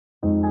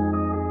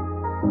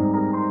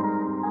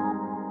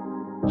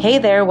Hey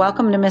there,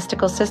 welcome to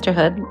Mystical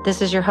Sisterhood.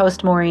 This is your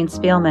host, Maureen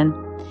Spielman.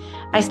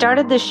 I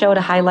started this show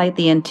to highlight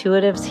the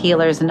intuitives,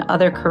 healers, and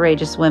other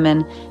courageous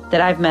women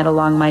that I've met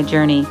along my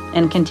journey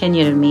and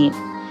continue to meet.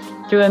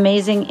 Through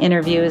amazing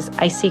interviews,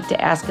 I seek to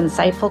ask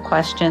insightful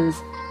questions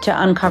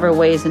to uncover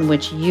ways in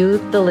which you,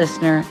 the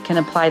listener, can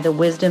apply the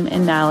wisdom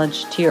and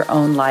knowledge to your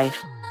own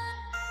life.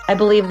 I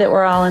believe that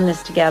we're all in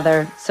this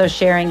together, so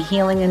sharing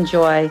healing and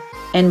joy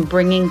and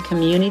bringing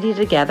community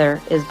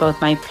together is both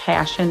my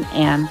passion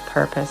and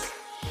purpose.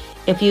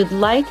 If you'd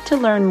like to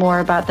learn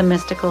more about the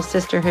Mystical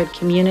Sisterhood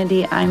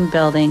community I'm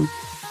building,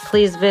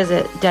 please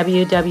visit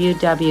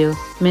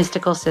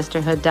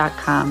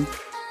www.mysticalsisterhood.com.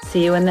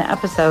 See you in the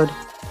episode.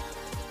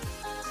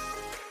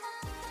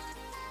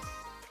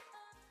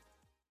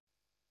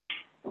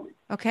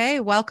 Okay,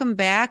 welcome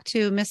back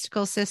to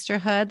Mystical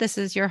Sisterhood. This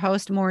is your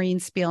host, Maureen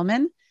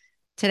Spielman.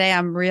 Today,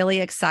 I'm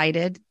really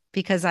excited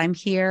because I'm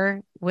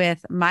here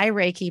with my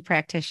Reiki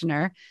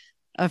practitioner,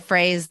 a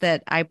phrase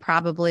that I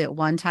probably at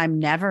one time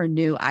never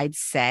knew I'd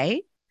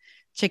say,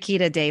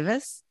 Chiquita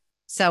Davis.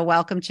 So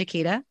welcome,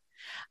 Chiquita.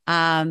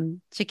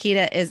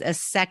 Chiquita is a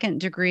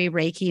second-degree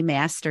Reiki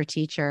master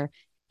teacher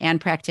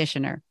and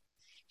practitioner.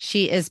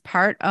 She is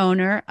part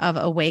owner of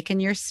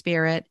Awaken Your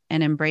Spirit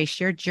and Embrace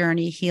Your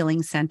Journey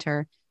Healing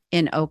Center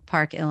in Oak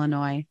Park,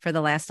 Illinois, for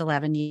the last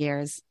 11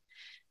 years.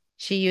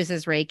 She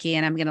uses Reiki,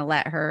 and I'm going to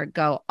let her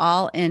go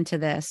all into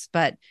this,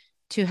 but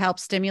to help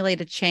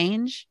stimulate a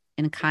change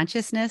in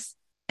consciousness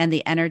and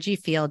the energy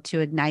field to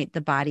ignite the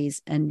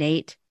body's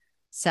innate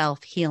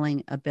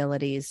self-healing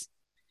abilities.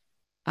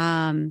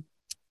 I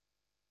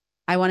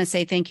want to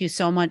say thank you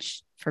so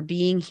much for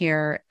being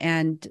here,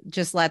 and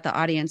just let the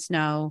audience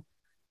know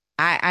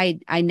I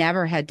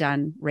never had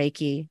done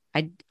Reiki.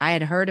 I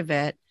had heard of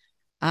it.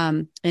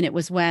 And it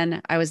was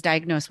when I was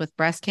diagnosed with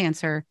breast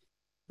cancer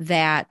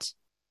that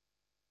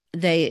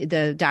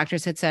the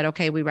doctors had said,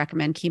 okay, we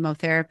recommend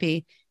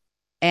chemotherapy.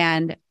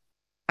 And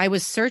I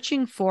was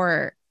searching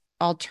for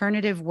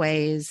alternative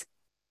ways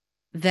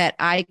that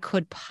I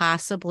could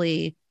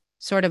possibly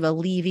sort of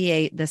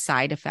alleviate the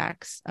side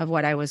effects of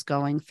what I was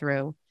going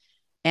through.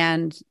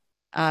 And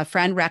a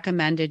friend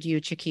recommended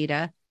you,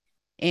 Chiquita.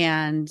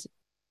 And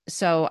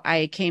so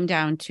I came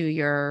down to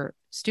your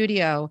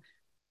studio,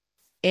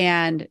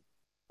 and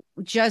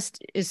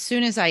just as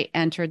soon as I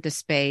entered the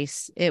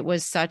space, it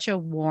was such a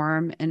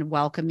warm and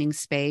welcoming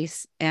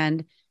space.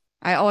 And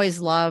I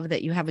always love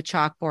that you have a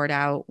chalkboard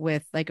out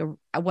with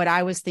what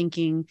I was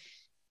thinking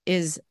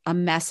is a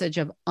message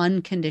of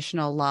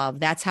unconditional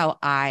love. That's how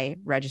I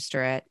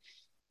register it,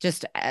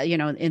 just,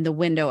 in the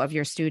window of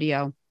your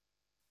studio.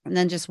 And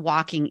then just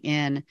walking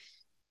in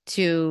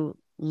to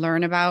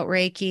learn about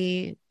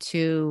Reiki,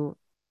 to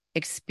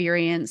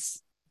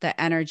experience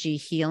the energy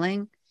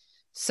healing.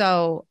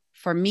 So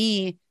for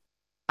me,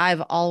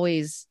 I've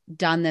always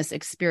done this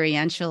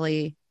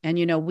experientially. And,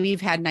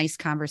 we've had nice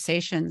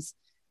conversations,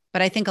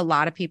 but I think a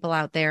lot of people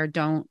out there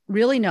don't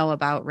really know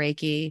about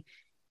Reiki,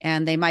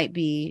 and they might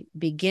be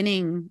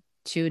beginning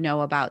to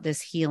know about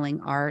this healing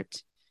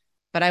art.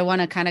 But I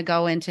want to kind of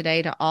go in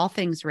today to all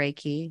things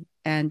Reiki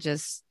and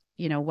just,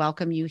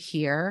 welcome you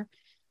here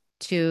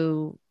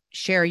to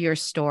share your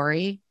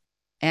story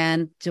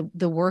and to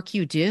the work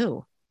you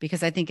do,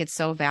 because I think it's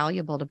so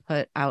valuable to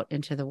put out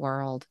into the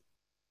world.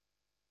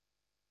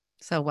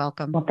 So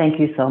welcome. Well, thank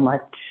you so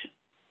much.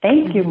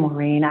 Thank you,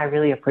 Maureen. I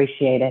really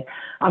appreciate it.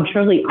 I'm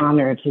truly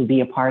honored to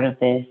be a part of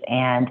this,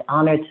 and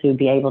honored to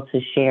be able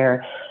to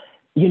share,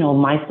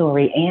 my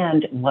story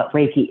and what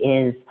Reiki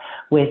is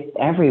with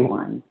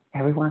everyone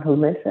who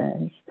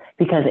listens,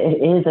 because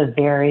it is a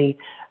very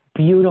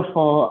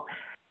beautiful,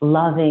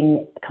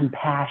 loving,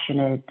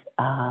 compassionate,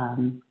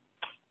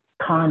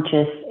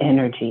 conscious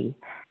energy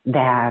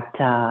that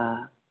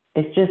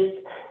it just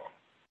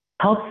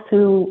helps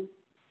to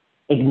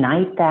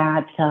ignite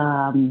that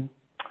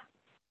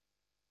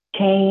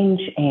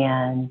change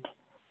and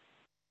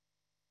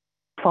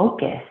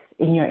focus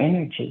in your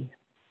energy.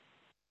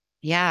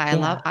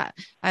 Yeah,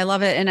 I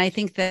love it. And I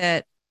think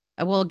that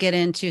we'll get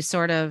into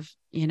sort of,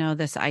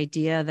 this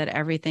idea that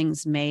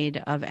everything's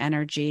made of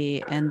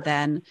energy, and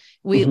then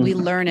we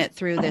learn it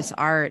through this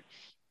art.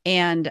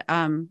 And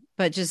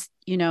but just,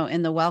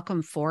 in the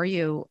welcome for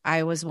you,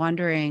 I was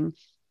wondering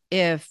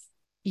if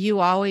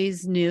you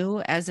always knew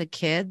as a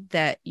kid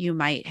that you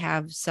might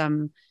have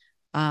some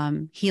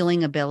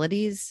healing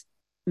abilities,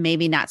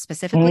 maybe not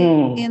specifically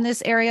in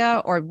this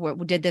area, or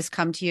did this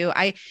come to you?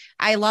 I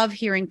love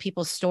hearing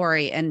people's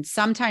story. And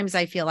sometimes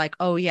I feel like,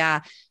 oh yeah,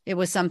 it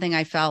was something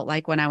I felt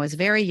like when I was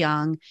very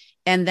young.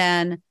 And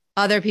then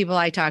other people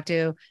I talk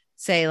to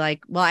say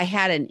like, well, I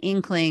had an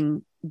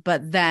inkling,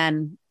 but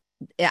then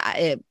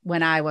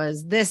when I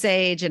was this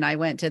age and I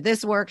went to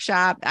this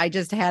workshop, I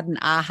just had an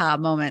aha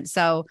moment.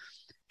 So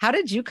how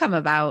did you come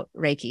about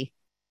Reiki?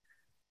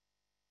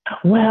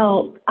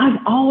 Well, I've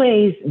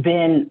always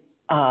been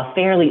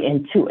fairly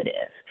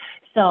intuitive,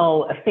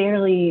 so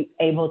fairly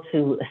able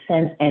to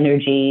sense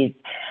energies,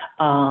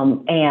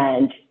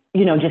 and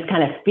just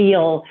kind of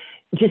feel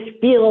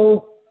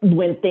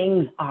when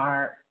things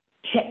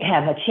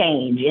have a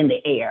change in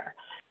the air.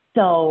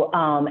 So,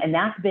 and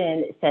that's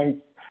been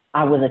since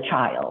I was a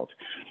child.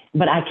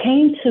 But I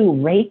came to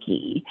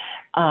Reiki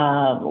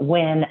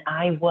when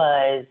I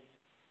was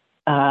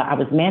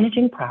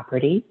managing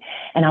property,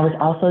 and I was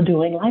also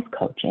doing life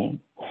coaching.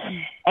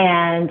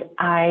 And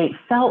I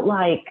felt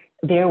like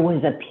there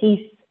was a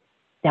piece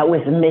that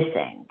was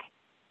missing.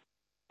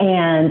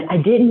 And I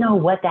didn't know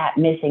what that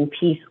missing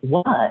piece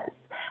was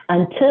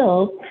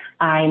until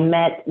I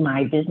met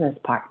my business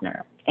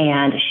partner.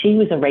 And she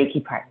was a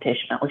Reiki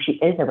practitioner, or she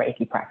is a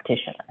Reiki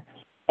practitioner.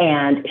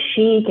 And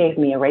she gave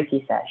me a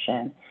Reiki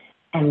session,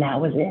 and that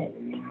was it.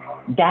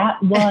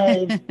 That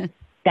was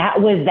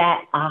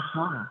that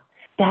aha.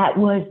 That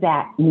was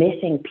that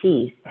missing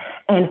piece.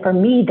 And for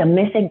me, the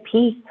missing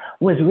piece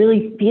was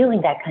really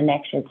feeling that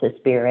connection to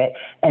spirit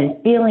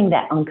and feeling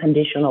that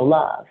unconditional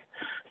love.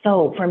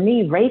 So for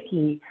me,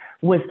 Reiki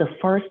was the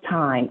first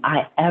time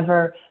I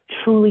ever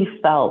truly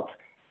felt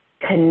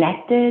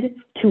connected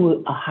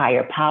to a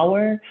higher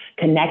power,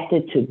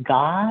 connected to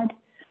God,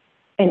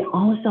 and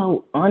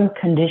also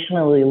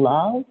unconditionally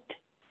loved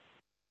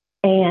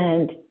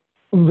and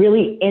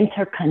really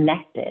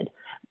interconnected.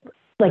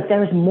 Like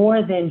there's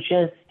more than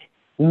just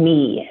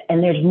me,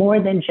 and there's more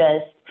than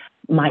just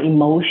my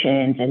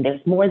emotions, and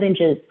there's more than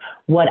just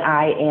what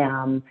I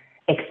am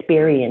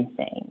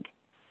experiencing.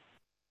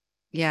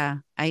 Yeah.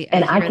 I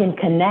can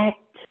connect.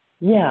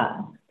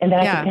 Yeah. And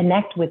that I can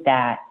connect with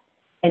that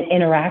and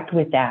interact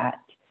with that.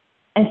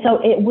 And so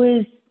it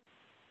was,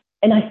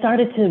 and I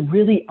started to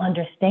really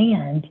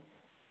understand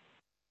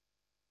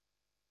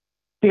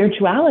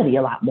spirituality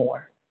a lot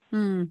more.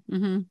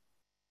 Mm-hmm.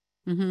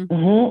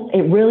 Mm-hmm.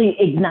 It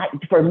really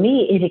for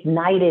me, it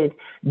ignited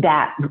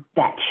that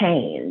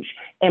change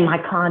in my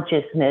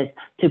consciousness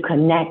to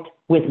connect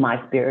with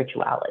my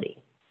spirituality.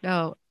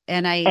 Oh,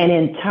 and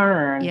in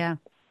turn, yeah.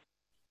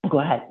 Go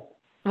ahead.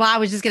 Well, I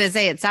was just going to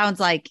say, it sounds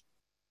like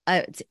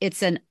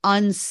it's an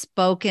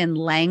unspoken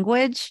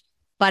language,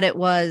 but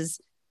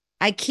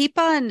I keep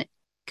on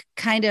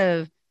kind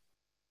of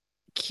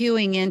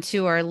cueing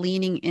into or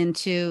leaning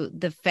into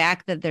the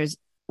fact that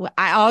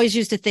I always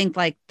used to think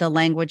like the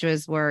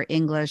languages were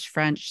English,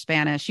 French,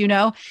 Spanish,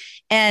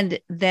 and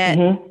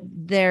that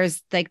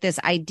there's like this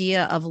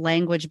idea of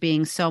language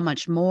being so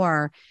much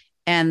more.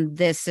 And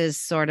this is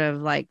sort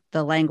of like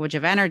the language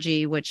of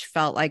energy, which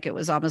felt like it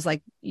was almost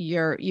like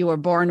you were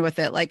born with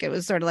it. Like it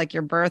was sort of like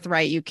your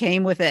birthright. You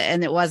came with it.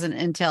 And it wasn't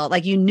until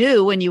like you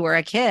knew when you were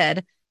a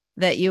kid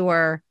that you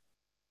were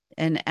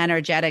an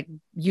energetic,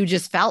 you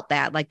just felt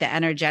that like the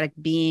energetic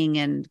being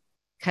and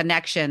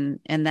connection.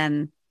 And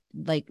then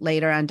like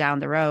later on down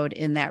the road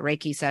in that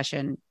Reiki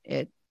session,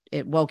 it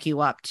woke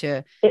you up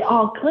to. It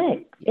all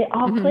clicked.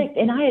 Clicked.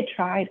 And I had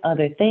tried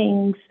other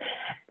things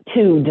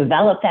to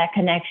develop that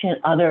connection,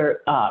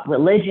 other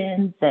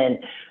religions and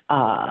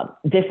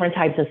different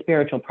types of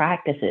spiritual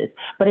practices.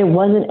 But it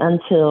wasn't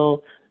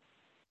until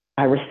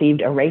I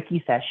received a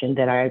Reiki session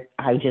that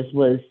I just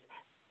was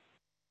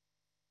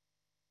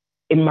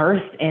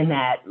immersed in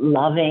that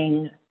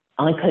loving,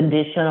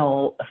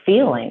 unconditional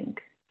feeling.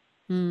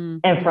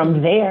 And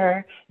from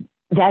there,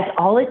 that's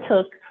all it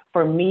took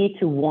for me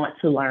to want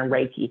to learn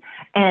Reiki.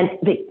 And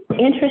the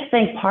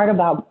interesting part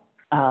about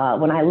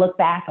when I look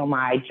back on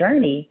my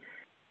journey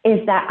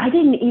is that I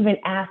didn't even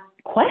ask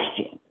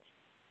questions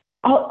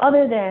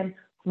other than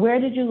where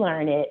did you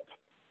learn it?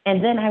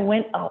 And then I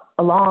went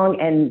along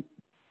and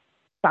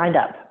signed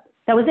up.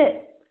 That was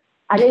it.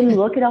 I didn't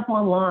look it up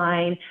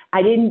online.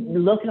 I didn't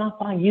look it up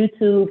on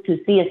YouTube to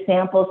see a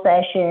sample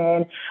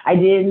session. I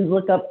didn't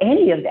look up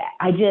any of that.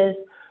 I just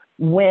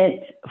went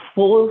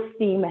full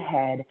steam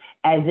ahead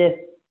as if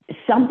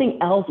something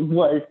else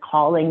was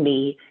calling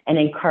me and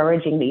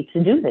encouraging me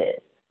to do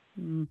this.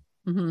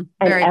 Mm-hmm.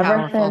 And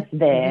ever since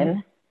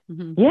then,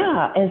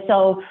 yeah. And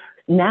so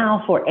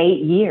now for 8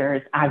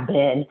 years, I've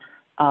been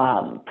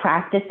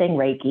practicing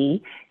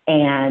Reiki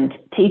and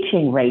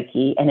teaching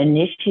Reiki and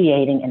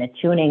initiating and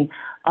attuning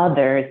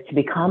others to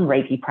become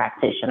Reiki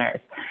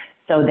practitioners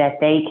so that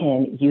they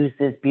can use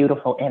this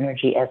beautiful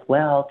energy as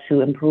well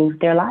to improve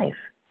their life.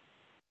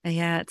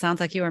 Yeah, it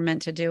sounds like you were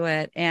meant to do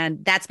it.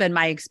 And that's been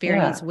my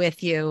experience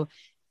with you.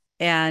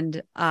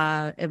 And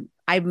I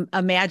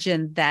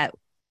imagine that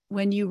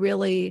when you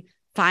really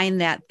find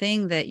that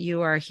thing that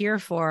you are here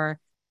for,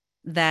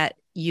 that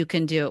you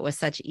can do it with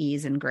such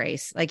ease and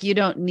grace. Like you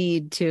don't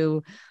need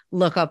to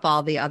look up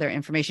all the other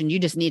information. You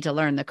just need to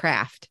learn the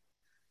craft.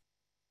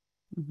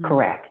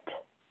 Correct.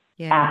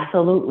 Yeah.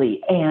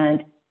 Absolutely.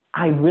 And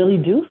I really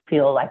do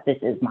feel like this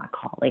is my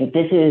calling.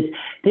 This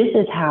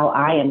is how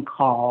I am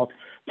called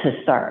to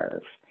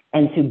serve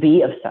and to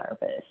be of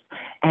service.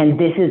 And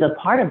this is a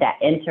part of that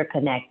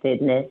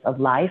interconnectedness of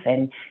life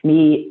and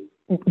me,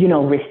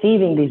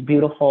 receiving these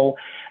beautiful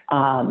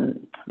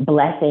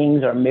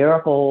blessings or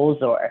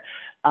miracles or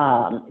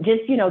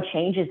just,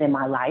 changes in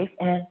my life.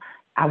 And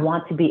I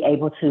want to be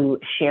able to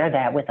share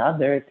that with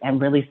others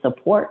and really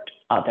support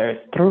others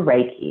through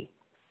Reiki.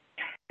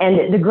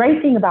 And the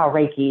great thing about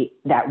Reiki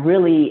that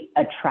really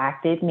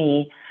attracted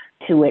me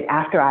to it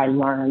after I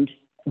learned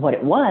what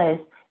it was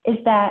is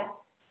that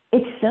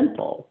it's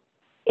simple.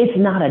 it's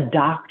not a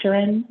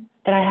doctrine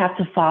that I have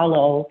to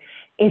follow.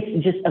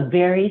 It's just a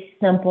very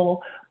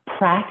simple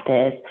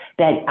practice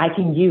that I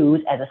can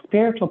use as a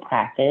spiritual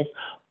practice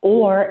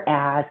or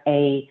as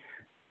a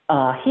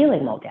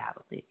healing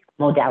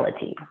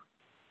modality.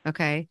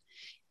 Okay.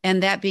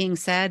 And that being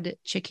said,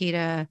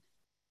 Chiquita,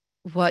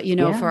 what,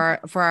 Yeah.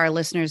 for our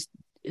listeners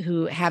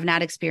who have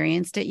not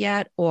experienced it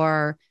yet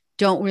or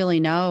don't really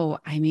know,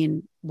 I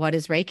mean, what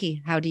is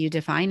Reiki? How do you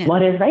define it?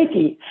 What is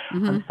Reiki?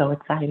 Mm-hmm. I'm so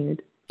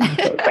excited. I'm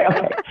so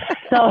excited. Okay.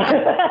 So,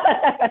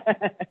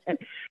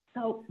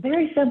 so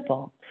very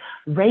simple.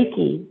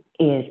 Reiki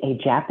is a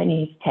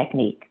Japanese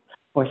technique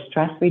for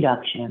stress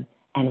reduction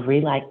and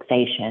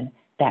relaxation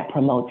that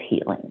promotes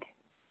healing.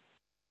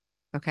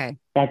 Okay.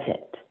 That's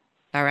it.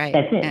 All right.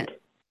 That's it.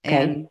 Okay.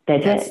 And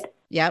That's it.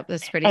 yep,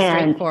 that's pretty And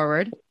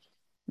straightforward.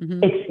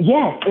 Mm-hmm.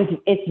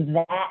 it's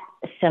that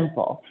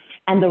simple.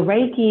 And the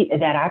Reiki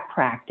that I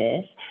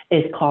practice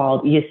is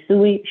called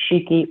Yasui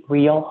Shiki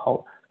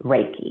Ryoho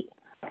Reiki.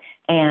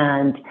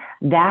 And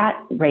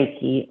that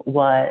Reiki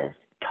was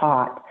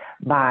taught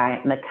by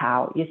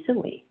Mikao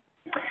Yasui.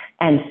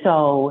 And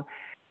so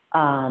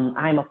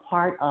I'm a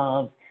part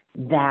of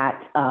that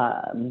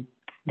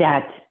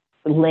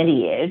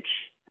lineage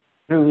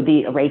through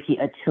the Reiki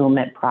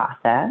attunement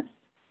process.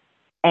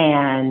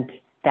 And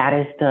that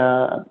is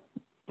the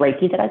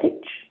Reiki that I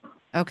teach.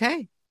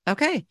 Okay.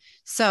 Okay.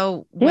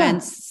 So when Yeah.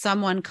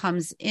 someone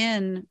comes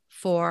in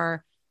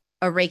for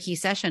a Reiki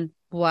session,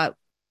 what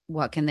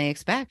can they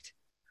expect?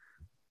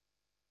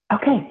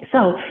 Okay,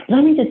 so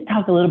let me just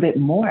talk a little bit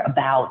more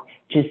about,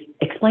 just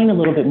explain a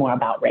little bit more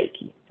about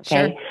Reiki. Sure.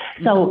 Okay,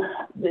 Mm-hmm. so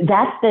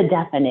that's the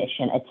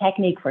definition, a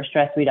technique for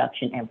stress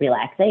reduction and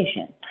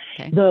relaxation.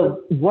 Okay.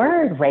 The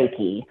word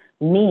Reiki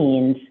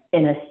means,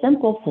 in a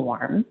simple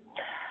form,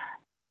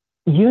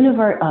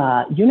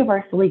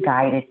 universally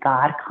guided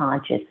God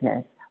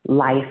consciousness,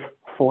 life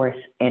force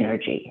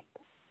energy.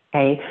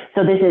 Okay,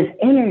 so this is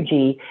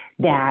energy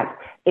that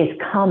is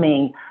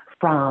coming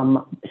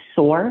from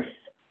source,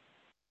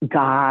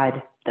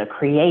 God, the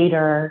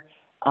creator,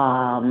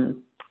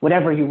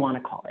 whatever you want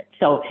to call it.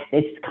 So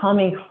it's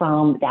coming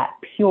from that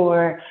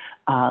pure,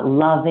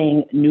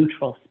 loving,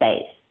 neutral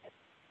space.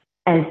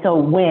 And so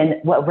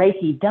what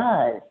Reiki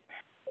does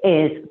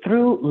is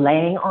through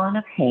laying on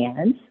of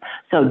hands,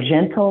 so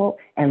gentle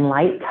and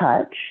light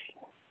touch,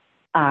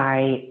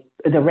 the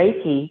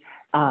Reiki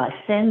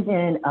sends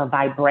in a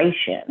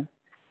vibration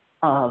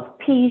of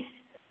peace,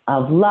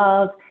 of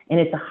love, and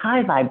it's a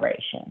high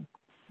vibration.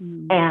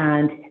 Mm.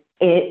 And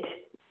it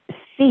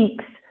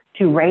seeks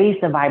to raise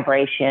the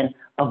vibration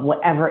of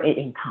whatever it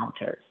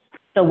encounters.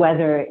 So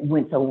whether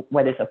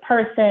it's a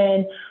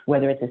person,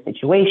 whether it's a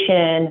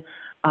situation,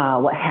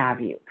 what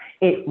have you,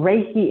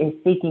 Reiki is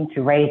seeking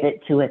to raise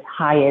it to its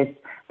highest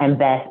and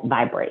best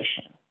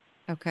vibration.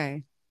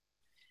 Okay.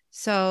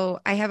 So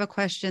I have a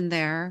question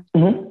there,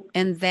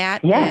 and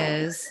that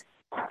is,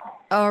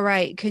 all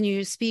right, can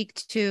you speak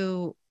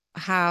to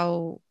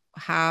how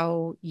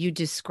you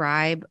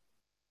describe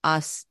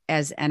us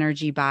as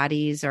energy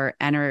bodies or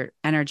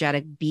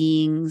energetic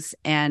beings,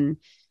 and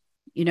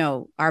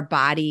our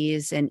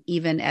bodies, and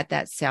even at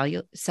that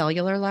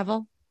cellular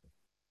level?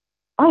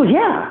 Oh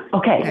yeah.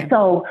 Okay.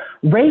 So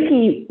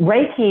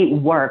Reiki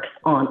works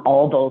on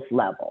all those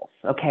levels.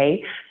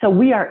 Okay. So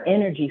we are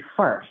energy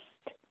first,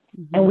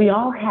 and we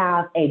all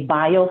have a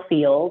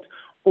biofield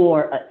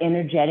or an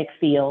energetic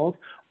field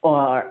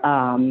or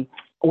an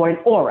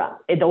aura.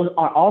 Those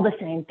are all the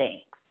same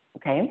thing.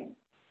 Okay.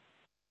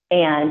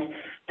 And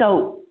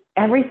so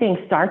everything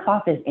starts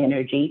off as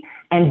energy,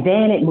 and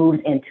then it moves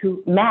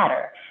into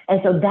matter.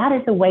 And so that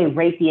is the way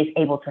Reiki is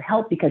able to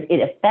help, because it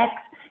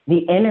affects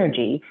the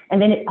energy,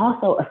 and then it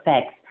also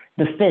affects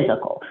the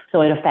physical.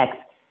 So it affects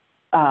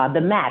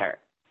the matter.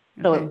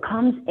 So it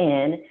comes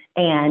in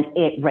and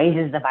it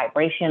raises the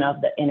vibration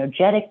of the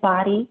energetic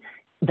body,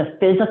 the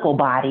physical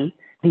body,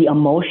 the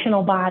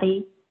emotional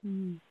body,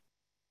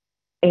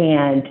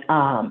 and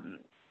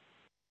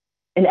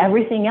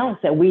everything else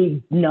that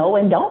we know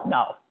and don't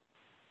know.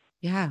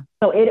 Yeah.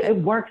 So it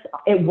works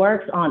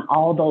on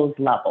all those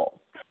levels.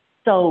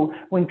 So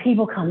when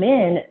people come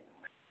in,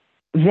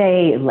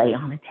 they lay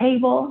on a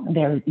table,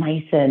 they're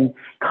nice and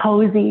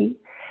cozy,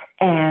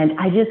 and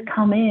I just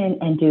come in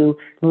and do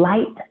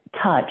light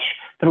touch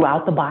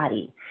throughout the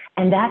body.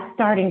 And that's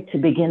starting to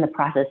begin the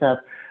process of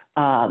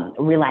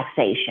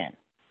relaxation.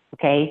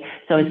 Okay,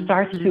 so it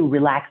starts to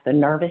relax the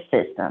nervous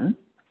system.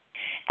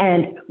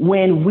 And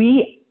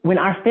when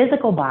our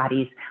physical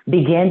bodies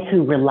begin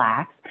to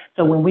relax,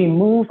 so when we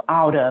move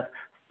out of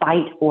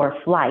fight or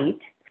flight,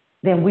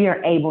 then we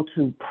are able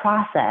to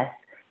process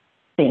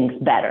things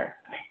better.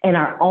 And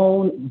our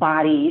own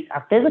bodies,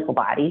 our physical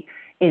body,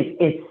 is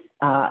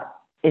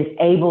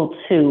able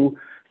to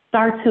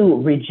start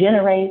to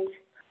regenerate,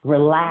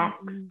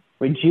 relax,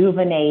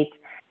 rejuvenate,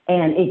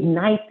 and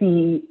ignite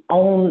the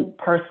own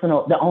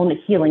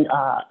healing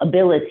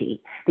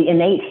ability, the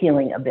innate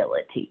healing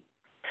ability.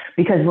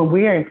 Because when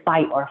we're in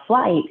fight or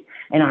flight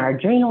and our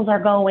adrenals are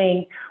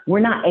going, we're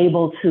not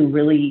able to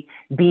really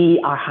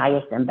be our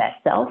highest and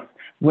best self.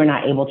 We're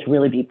not able to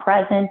really be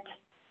present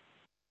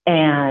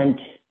and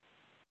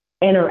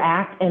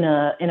interact in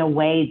a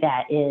way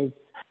that is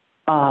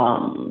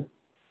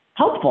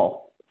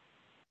helpful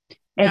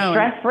and No, and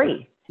stress-free.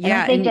 And I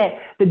yeah, think that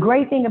the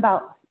great thing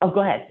about, oh,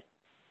 go ahead.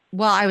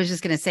 well, I was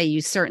just going to say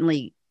you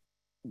certainly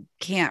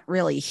can't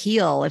really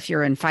heal if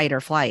you're in fight or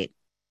flight.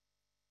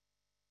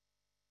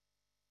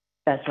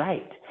 That's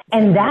right. Is that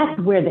And right?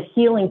 that's where the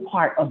healing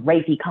part of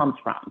Reiki comes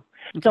from.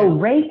 So Okay.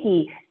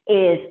 Reiki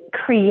is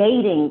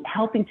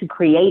helping to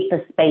create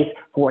the space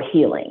for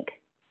healing.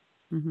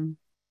 Hmm.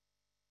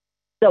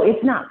 So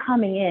it's not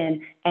coming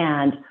in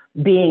and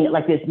being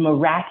like this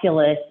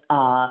miraculous,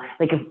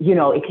 like if,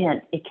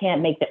 it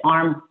can't make the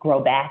arm grow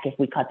back if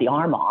we cut the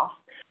arm off.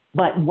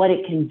 But what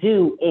it can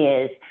do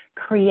is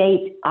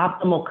create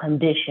optimal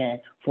condition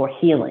for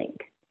healing.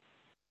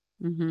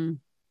 Hmm.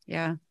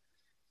 Yeah.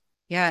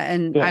 Yeah.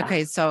 And Yeah.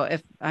 okay, so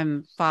if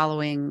I'm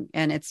following,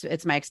 and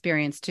it's my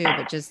experience too,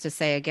 but just to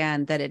say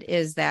again that it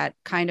is that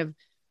kind of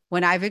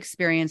when I've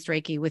experienced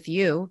Reiki with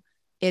you,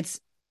 it's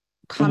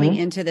coming Mm-hmm.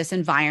 into this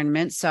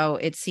environment. So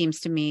it seems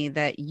to me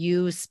that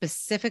you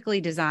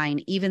specifically design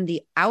even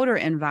the outer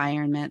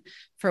environment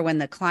for when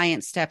the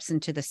client steps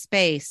into the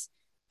space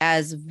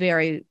as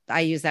very, I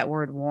use that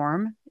word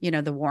warm,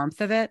 the warmth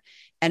of it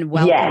and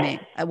Yes.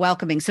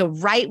 welcoming. So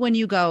right when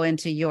you go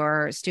into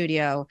your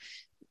studio,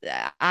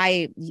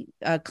 I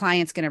a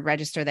client's going to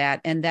register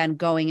that, and then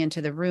going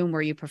into the room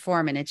where you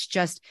perform, and it's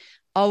just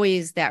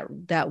always that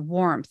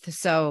warmth.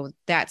 So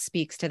that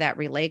speaks to that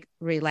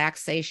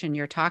relaxation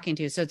you're talking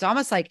to. So it's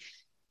almost like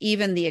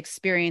even the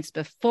experience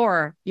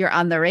before you're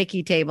on the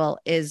Reiki table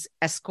is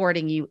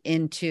escorting you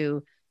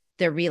into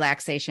the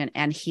relaxation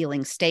and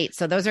healing state.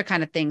 So those are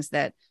kind of things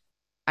that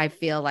I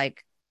feel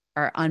like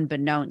are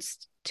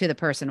unbeknownst to the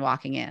person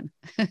walking in,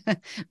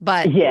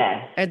 but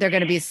Yes. they're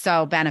going to be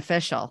so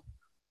beneficial.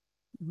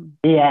 Mhm.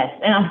 Yes,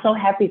 and I'm so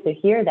happy to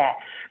hear that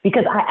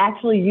because I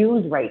actually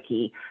use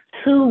Reiki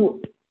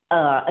to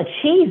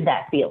achieve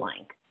that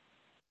feeling.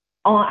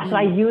 So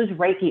I Mm. use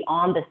Reiki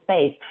on the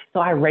space. So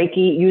I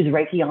use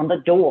Reiki on the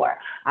door.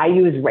 I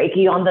use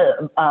Reiki on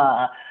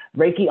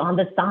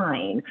the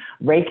sign,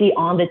 Reiki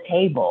on the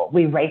table.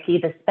 We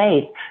Reiki the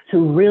space to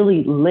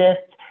really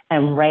lift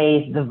and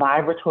raise the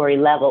vibratory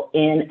level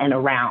in and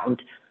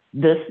around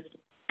this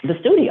the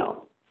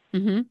studio.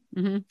 Mhm,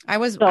 mhm.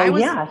 So I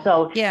was yeah,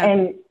 so yeah.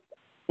 and.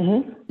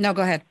 Mhm. No,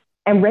 go ahead.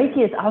 And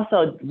Reiki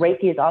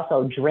is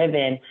also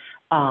driven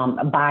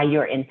by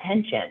your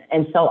intention.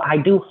 And so I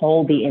do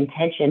hold the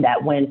intention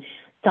that when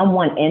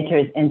someone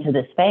enters into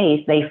the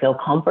space, they feel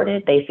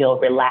comforted, they feel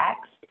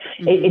relaxed.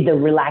 Mhm. The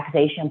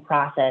relaxation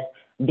process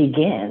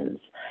begins.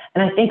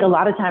 And I think a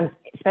lot of times,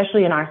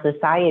 especially in our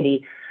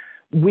society,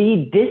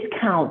 we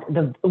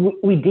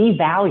we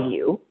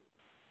devalue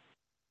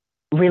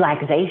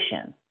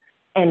relaxation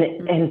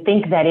Mhm. and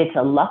think that it's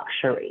a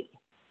luxury.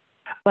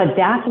 But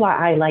that's why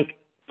I like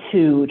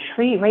to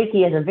treat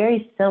Reiki as a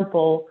very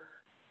simple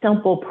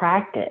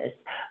practice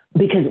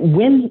because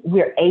when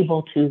we're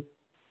able to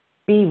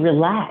be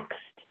relaxed,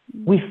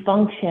 we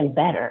function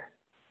better.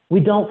 We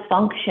don't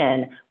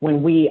function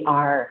when we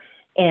are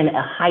in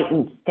a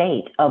heightened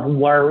state of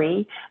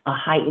worry, a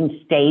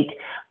heightened state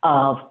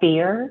of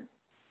fear.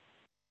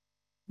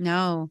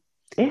 No.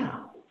 Yeah.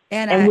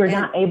 And And we're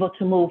not able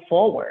to move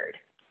forward.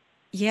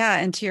 yeah,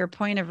 and to your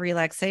point of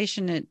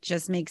relaxation, it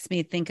just makes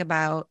me think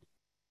about,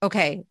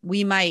 okay,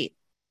 we might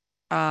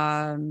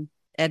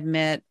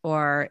admit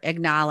or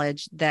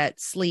acknowledge that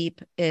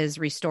sleep is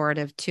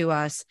restorative to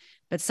us,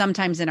 but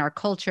sometimes in our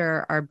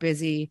culture, our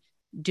busy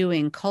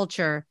doing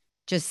culture,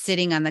 just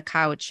sitting on the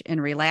couch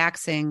and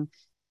relaxing,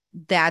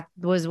 that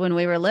was when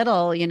we were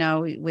little,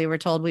 we were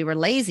told we were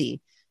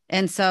lazy.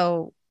 And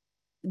so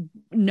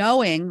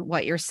knowing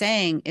what you're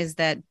saying is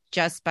that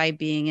just by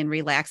being in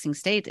relaxing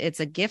states, it's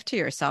a gift to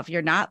yourself.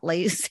 You're not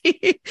lazy.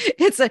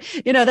 It's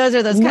those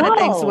are those kind of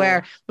things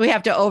where No, we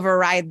have to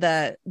override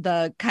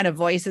the kind of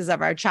voices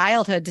of our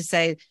childhood to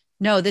say,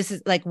 no, this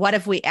is like, what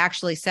if we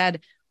actually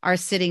said our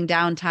sitting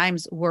down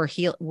times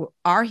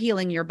are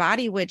healing your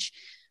body, which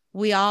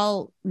we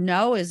all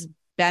know is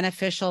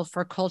beneficial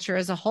for culture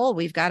as a whole.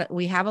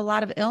 We have a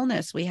lot of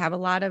illness. We have a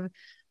lot of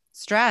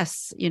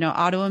stress,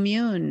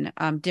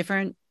 autoimmune,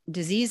 different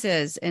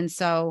diseases. And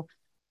so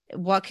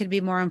what could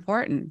be more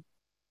important?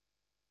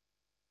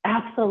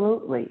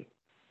 absolutely.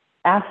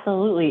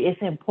 Absolutely.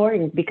 It's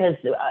important because,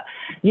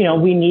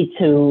 we need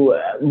to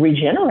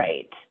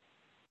regenerate.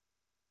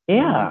 Mm-hmm.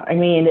 Yeah, I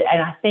mean,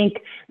 and I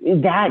think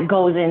that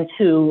goes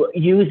into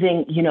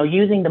using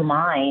the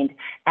mind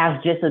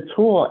as just a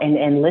tool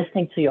and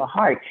listening to your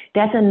heart.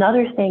 That's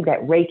another thing that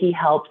Reiki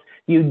helps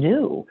you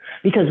do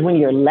because when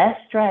you're less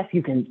stressed,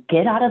 you can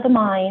get out of the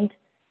mind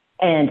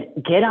and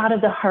get out of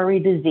the hurry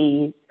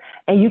disease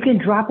and you can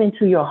drop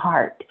into your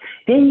heart.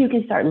 Then you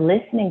can start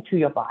listening to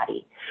your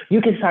body.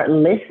 You can start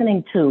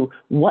listening to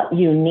what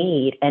you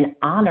need and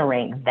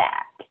honoring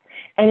that.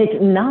 And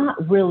it's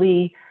not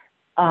really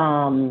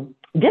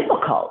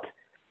difficult.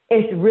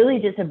 It's really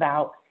just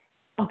about,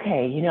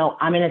 okay,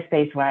 I'm in a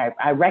space where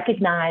I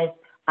recognize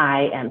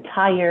I am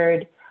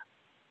tired.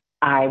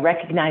 I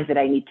recognize that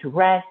I need to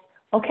rest.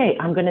 Okay,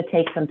 I'm going to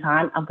take some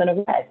time. I'm going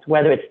to rest,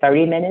 whether it's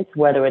 30 minutes,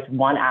 whether it's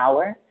 1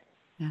 hour.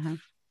 Uh-huh.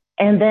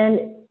 And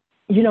then,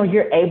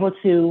 you're able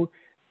to,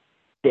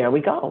 there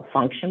we go,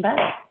 function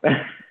better.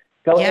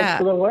 Go Yeah.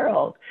 into the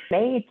world.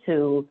 Made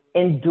to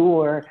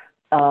endure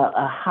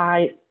a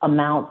high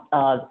amount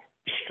of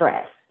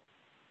stress.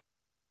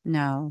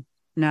 No,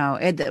 no,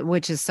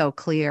 which is so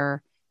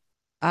clear.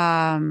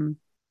 Um,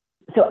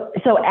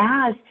 So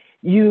as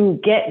you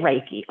get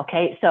Reiki,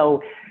 okay,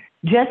 so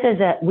just as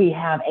we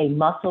have a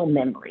muscle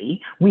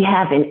memory, we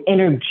have an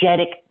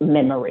energetic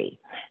memory,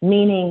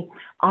 meaning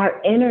our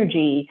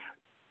energy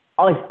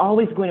is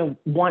always going to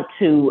want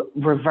to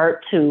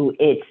revert to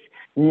its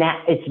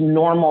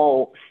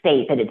normal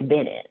state that it's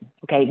been in.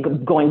 Okay,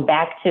 going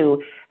back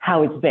to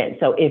how it's been.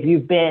 So if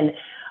you've been,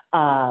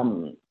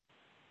 always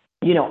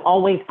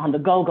on the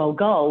go, go,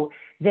 go,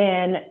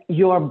 then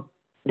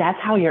that's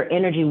how your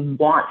energy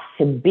wants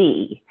to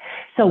be.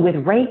 So with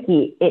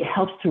Reiki, it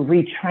helps to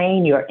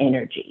retrain your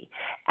energy.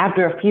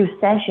 After a few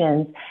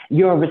sessions,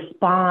 your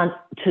response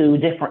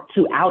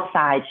to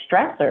outside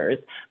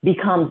stressors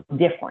becomes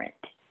different.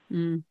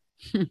 mm.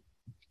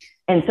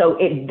 And so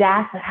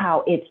that's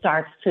how it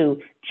starts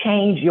to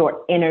change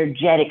your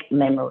energetic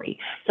memory.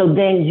 So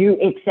then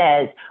it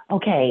says,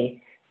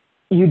 okay,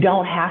 you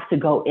don't have to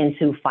go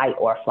into fight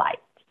or flight.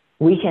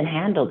 We can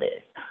handle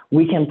this.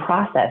 We can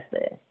process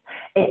this.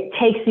 It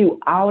takes you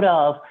out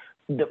of,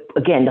 the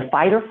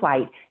fight or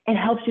flight, and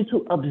helps you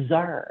to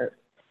observe.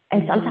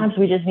 And sometimes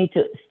we just need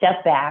to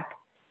step back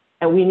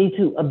and we need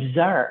to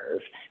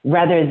observe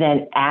rather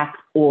than act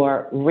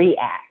or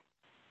react.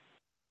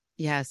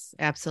 Yes,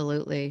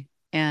 absolutely.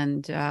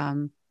 And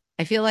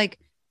I feel like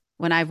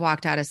when I've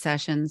walked out of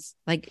sessions,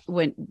 like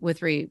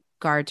with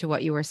regard to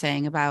what you were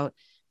saying about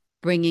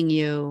bringing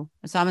you,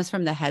 it's almost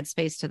from the head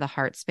space to the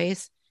heart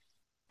space.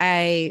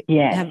 I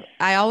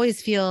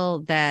always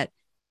feel that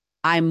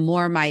I'm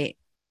more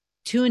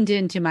tuned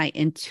into my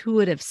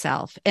intuitive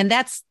self. And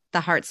that's the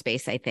heart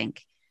space, I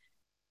think,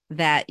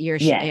 that you're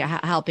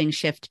helping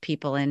shift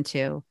people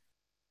into.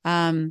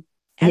 As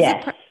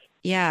yes.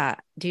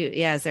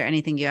 is there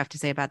anything you have to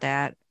say about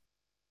that?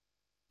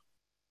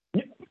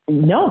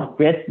 No,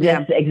 that's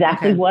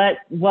exactly okay.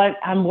 what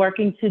I'm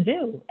working to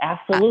do.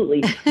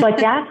 Absolutely. But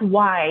that's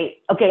why,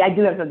 okay, I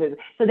do have something.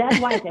 So that's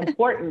why it's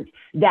important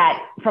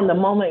that from the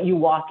moment you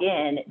walk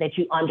in, that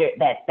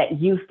that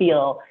you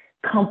feel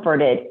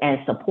comforted and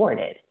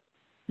supported.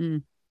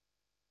 Mm.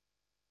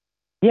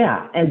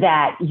 Yeah. And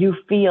that you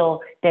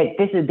feel that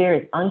there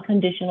is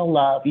unconditional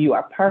love. You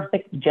are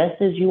perfect just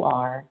as you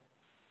are.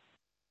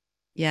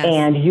 Yes.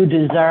 And you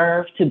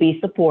deserve to be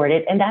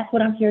supported. And that's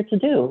what I'm here to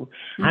do.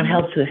 I'm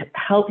to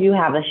help you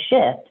have a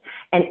shift.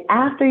 And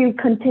after you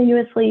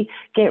continuously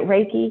get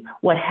Reiki,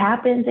 what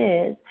happens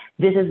is,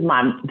 this is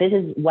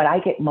what I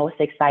get most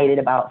excited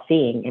about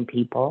seeing in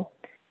people,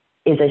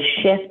 is a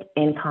shift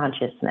in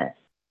consciousness.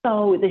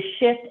 So the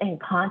shift in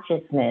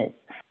consciousness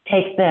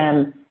takes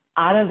them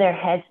out of their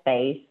head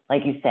space,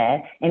 like you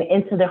said, and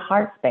into their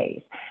heart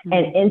space,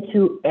 and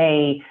into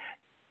a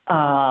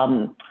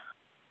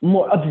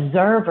more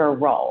observer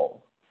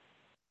role,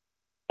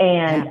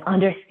 and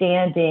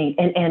understanding,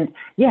 and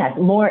yes,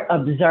 more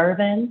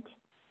observant,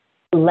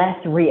 less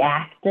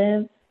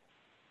reactive.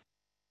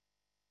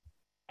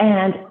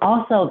 And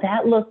also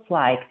that looks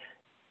like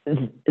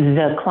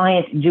the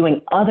clients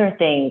doing other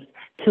things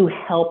to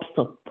help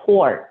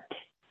support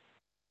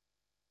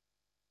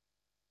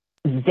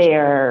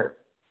them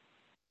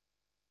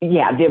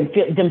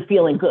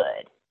feeling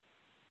good.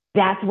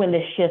 That's when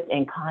the shift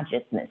in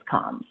consciousness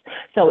comes.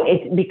 So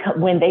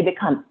when they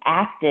become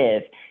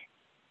an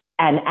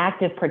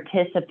active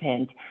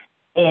participant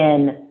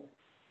in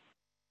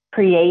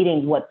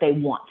creating what they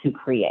want to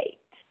create.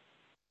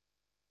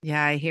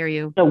 Yeah, I hear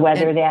you. So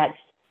whether that's,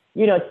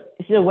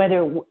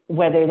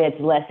 whether that's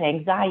less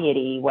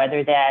anxiety,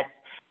 whether that's,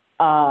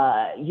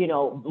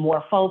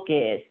 more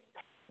focused,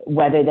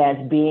 whether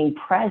that's being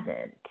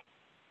present,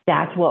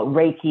 that's what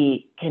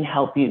Reiki can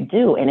help you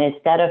do. And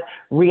instead of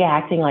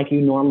reacting like you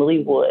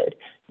normally would,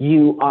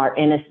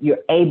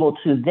 you're able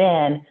to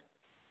then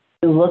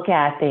look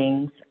at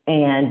things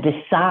and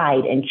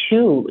decide and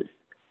choose,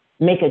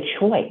 make a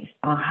choice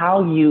on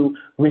how you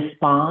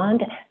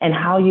respond and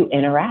how you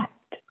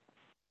interact.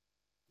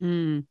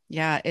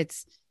 Yeah,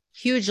 it's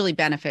hugely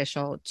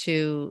beneficial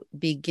to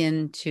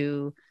begin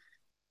to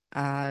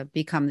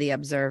become the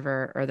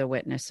observer or the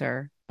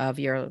witnesser of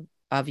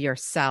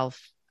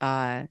yourself,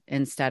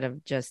 instead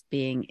of just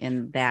being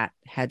in that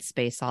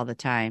headspace all the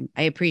time.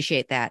 I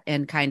appreciate that,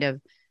 and kind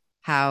of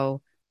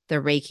how the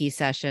Reiki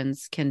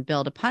sessions can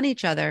build upon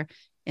each other.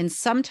 And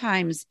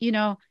sometimes,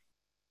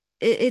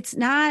 it's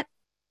not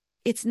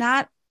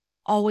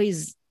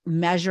always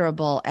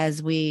measurable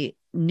as we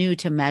knew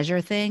to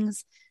measure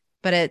things,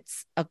 but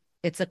it's a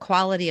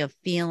quality of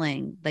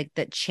feeling like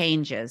that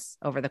changes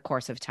over the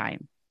course of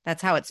time.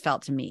 That's how it's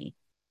felt to me.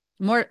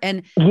 More,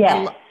 and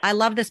yes. I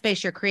love the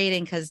space you're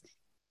creating, because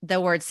the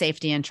word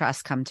safety and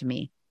trust come to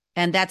me.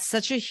 And that's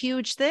such a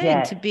huge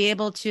thing to be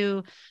able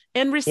to,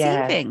 and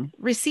Yes.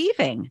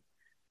 receiving.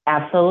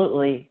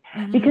 Absolutely.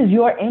 Mm-hmm. Because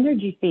your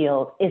energy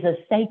field is a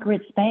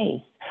sacred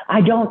space.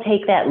 I don't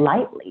take that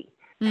lightly.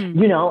 Mm.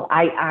 You know,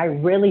 I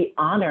really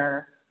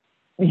honor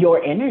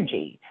your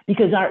energy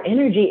because our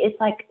energy, it's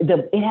like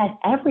it has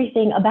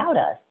everything about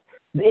us.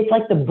 It's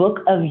like the book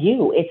of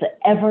you. It's an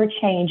ever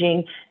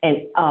changing and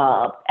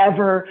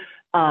ever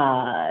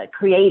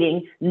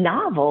creating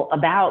novel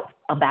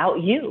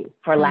about you,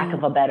 for lack Mm.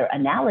 of a better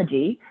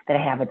analogy that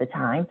I have at the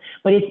time.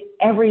 But it's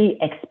every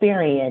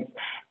experience,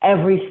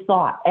 every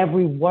thought,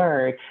 every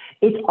word.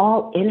 It's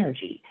all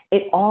energy.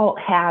 It all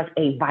has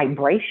a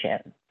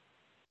vibration,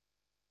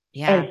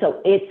 Yeah. and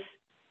so it's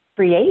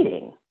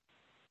creating.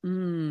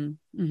 Mm.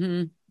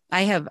 Hmm.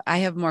 I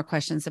have more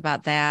questions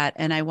about that.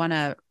 And I want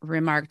to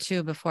remark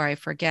too before I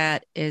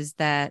forget is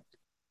that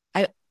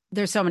I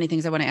there's so many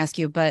things I want to ask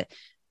you, but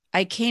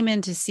I came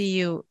in to see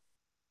you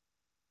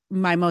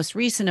my most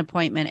recent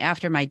appointment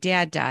after my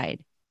dad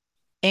died.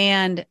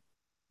 And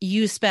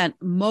you spent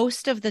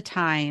most of the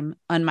time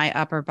on my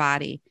upper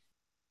body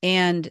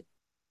and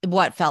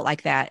what felt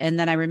like that. And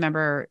then I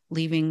remember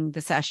leaving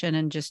the session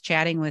and just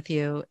chatting with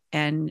you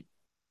and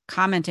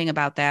commenting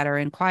about that or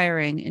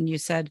inquiring. And you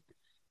said,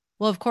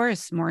 well, of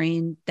course,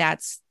 Maureen,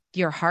 that's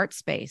your heart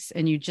space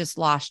and you just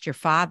lost your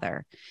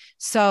father.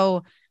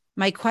 So,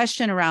 my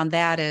question around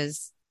that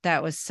is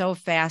that was so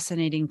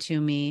fascinating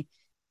to me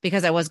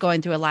because I was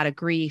going through a lot of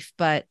grief.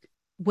 But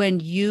when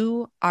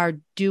you are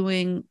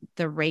doing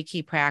the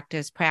Reiki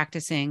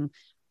practicing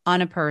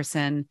on a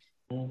person,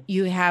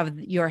 you have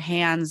your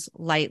hands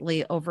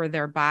lightly over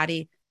their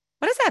body.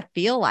 What does that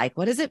feel like?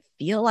 What does it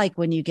feel like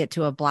when you get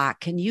to a block?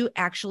 Can you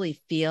actually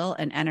feel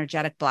an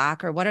energetic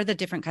block, or what are the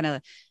different kind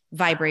of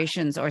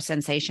vibrations or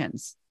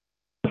sensations?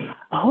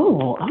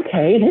 Oh,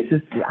 okay.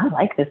 I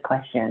like this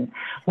question.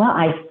 Well,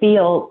 I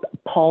feel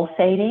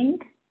pulsating.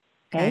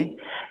 Okay. Okay.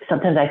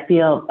 Sometimes I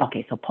feel,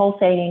 okay, so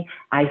pulsating.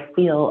 I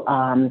feel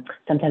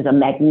sometimes a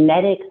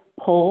magnetic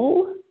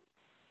pull.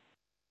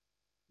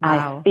 I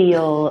Wow.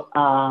 feel,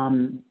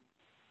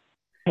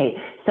 okay,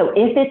 so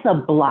if it's a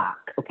block,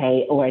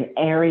 okay, or an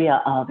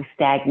area of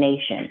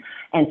stagnation,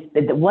 and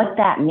what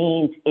that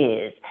means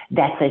is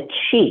that's a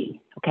chi,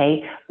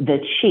 okay? The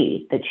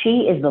chi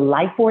is the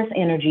life force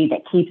energy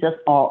that keeps us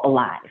all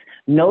alive.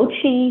 No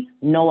chi,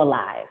 no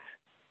alive,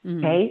 Mm.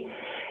 okay?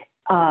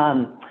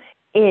 Um,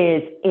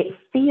 is it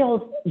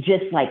feels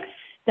just like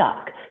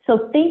stuck.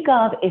 So think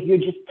of if you're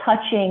just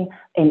touching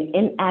an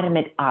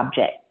inanimate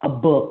object, a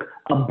book,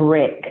 a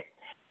brick,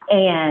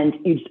 and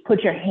you just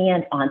put your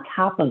hand on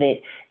top of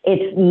it.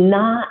 It's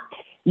not,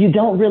 you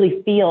don't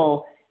really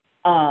feel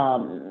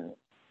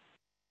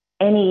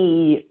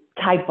any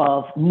type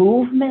of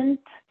movement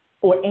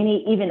or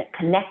any even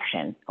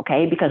connection,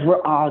 okay? Because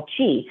we're all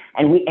chi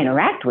and we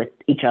interact with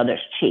each other's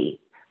chi.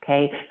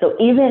 Okay, so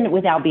even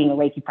without being a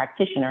Reiki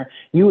practitioner,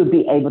 you would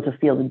be able to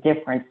feel the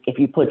difference if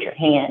you put your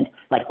hand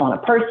like on a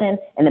person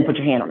and then put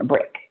your hand on a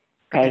brick.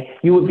 Okay. Okay,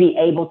 you would Hmm. be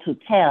able to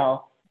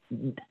tell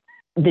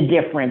the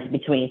difference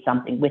between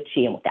something with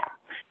chi and without.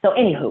 So,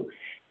 anywho,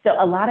 so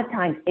a lot of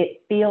times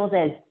it feels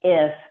as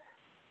if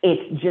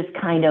it's just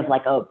kind of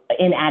like a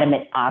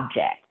inanimate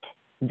object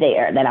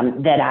there that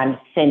I'm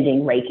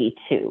sending Reiki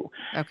to.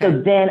 Okay.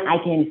 So then I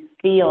can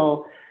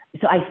feel,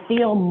 so I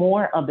feel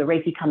more of the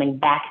Reiki coming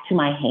back to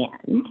my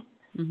hand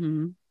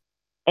Hmm.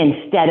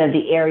 instead of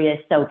the area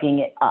soaking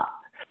it up.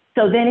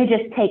 So then it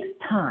just takes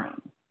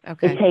time. It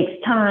Okay.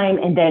 takes time,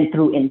 and then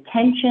through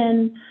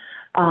intention,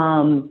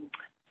 um,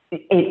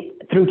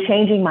 through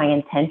changing my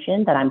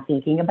intention that I'm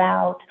thinking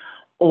about,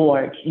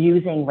 or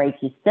using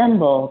Reiki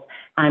symbols,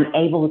 I'm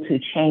able to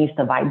change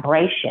the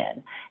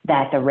vibration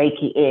that the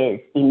Reiki is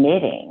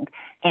emitting,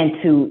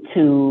 and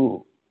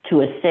to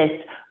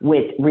assist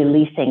with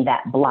releasing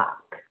that block.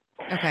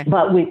 Okay.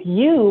 But with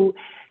you,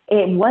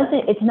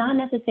 it's not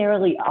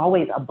necessarily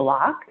always a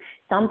block.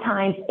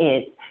 Sometimes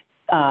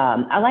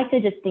I like to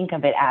just think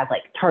of it as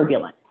like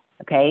turbulence,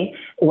 okay,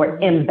 or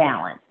Hmm.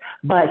 imbalance.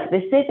 But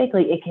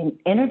specifically,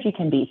 energy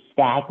can be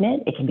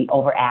stagnant, it can be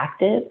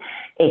overactive,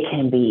 it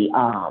can be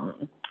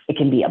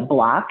a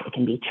block, it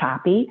can be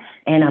choppy,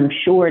 and I'm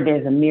sure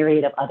there's a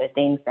myriad of other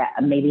things that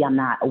maybe I'm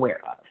not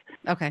aware of.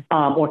 Okay.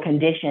 Or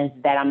conditions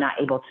that I'm not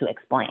able to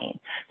explain.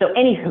 So,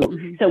 anywho,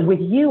 Hmm. so with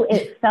you,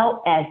 it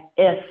felt as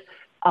if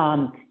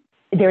um,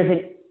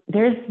 there's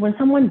when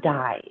someone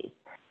dies,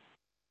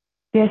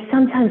 there's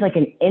sometimes like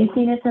an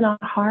emptiness in our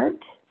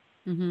heart.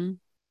 Hmm.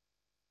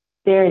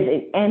 There's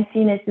an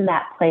emptiness in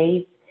that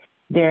place.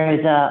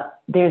 There's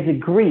a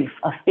grief,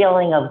 a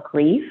feeling of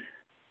grief,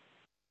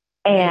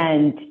 Right.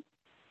 and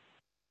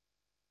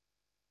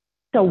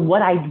so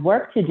what I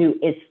work to do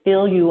is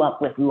fill you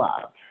up with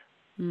love.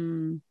 So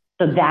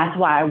Mm-hmm. that's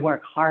why I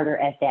work harder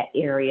at that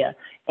area,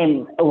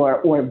 and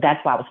or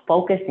that's why I was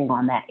focusing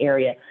on that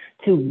area,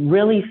 to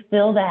really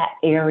fill that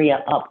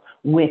area up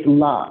with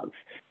love.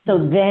 So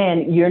Hmm.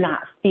 then you're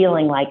not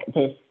feeling like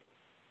this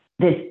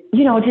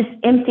just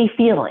empty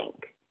feeling.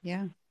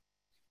 Yeah.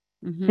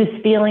 Hmm. This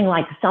feeling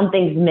like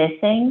something's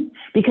missing,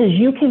 because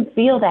you can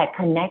feel that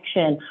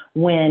connection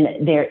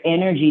when their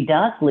energy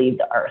does leave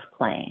the earth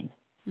plane.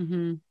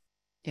 Hmm.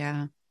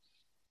 Yeah.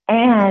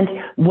 And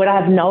what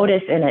I've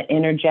noticed in an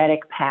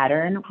energetic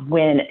pattern,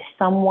 when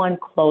someone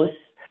close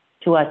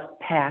to us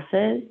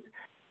passes,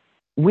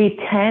 we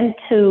tend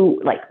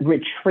to like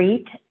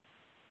retreat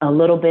a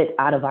little bit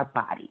out of our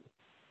body.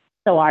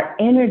 So our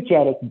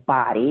energetic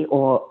body,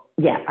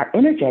 our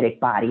energetic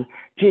body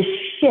just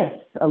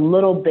shifts a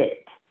little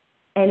bit.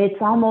 And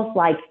it's almost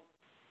like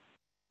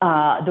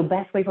the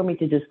best way for me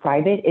to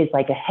describe it is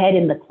like a head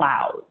in the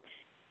clouds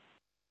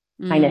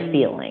kind of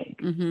feeling,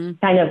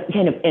 kind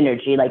of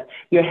energy, like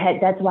your head.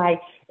 That's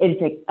why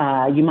it's like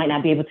you might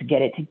not be able to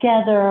get it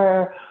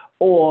together,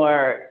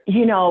 or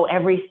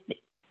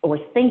or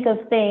think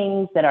of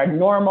things that are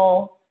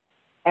normal,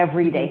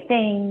 everyday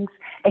things.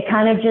 It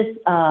kind of just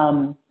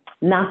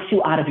knocks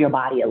you out of your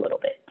body a little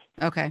bit.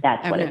 Okay.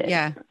 That's what it is.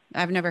 Yeah.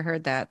 I've never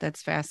heard that.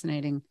 That's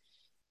fascinating.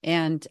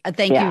 And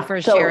thank you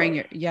for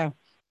sharing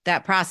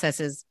that process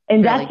is.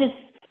 And really, that's just,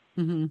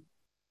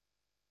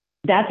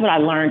 that's what I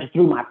learned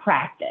through my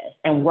practice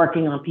and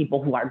working on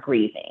people who are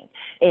grieving,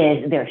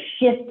 is they're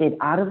shifted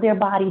out of their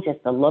body just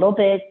a little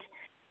bit.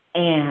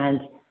 And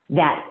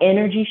that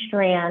energy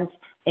strand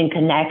in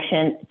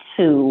connection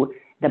to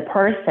the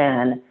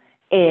person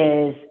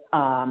is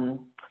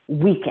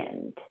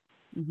weakened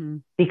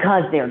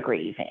because they're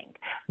grieving,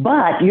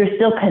 but you're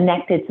still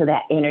connected to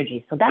that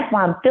energy. So that's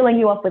why I'm filling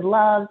you up with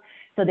love,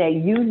 so that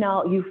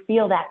you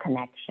feel that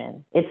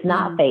connection. It's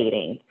not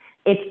fading.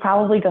 It's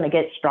probably going to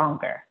get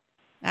stronger.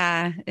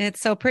 It's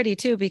so pretty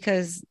too,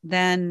 because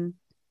then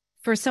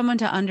for someone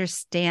to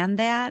understand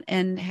that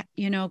and,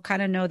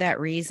 kind of know that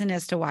reason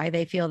as to why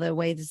they feel the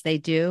ways they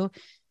do,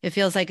 it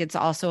feels like it's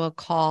also a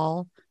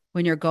call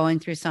when you're going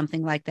through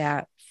something like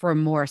that for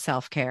more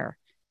self-care.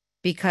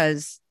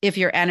 Because if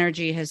your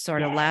energy has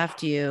sort of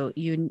left you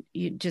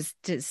just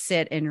to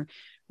sit and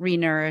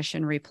re-nourish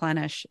and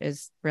replenish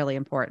is really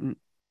important.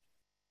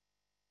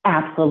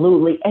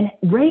 Absolutely. And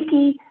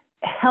Reiki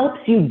helps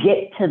you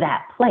get to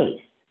that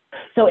place.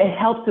 So it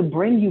helps to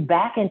bring you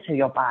back into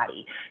your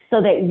body so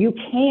that you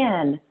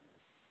can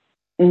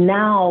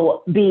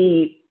now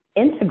be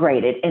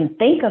integrated and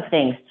think of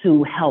things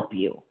to help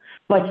you.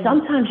 But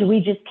sometimes we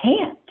just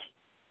can't,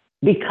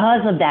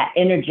 because of that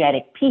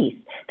energetic piece,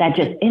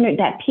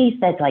 that piece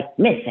that's like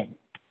missing.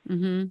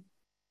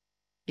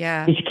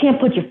 Yeah. That you can't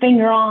put your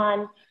finger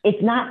on.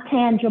 It's not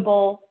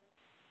tangible.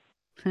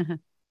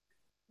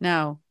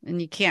 No,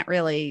 and you can't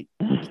really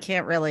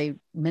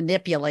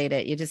manipulate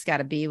it. You just got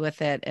to be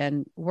with it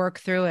and work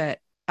through it.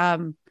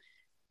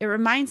 It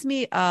reminds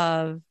me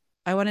of,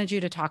 I wanted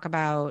you to talk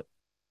about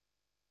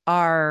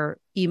our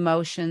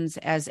emotions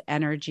as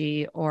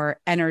energy, or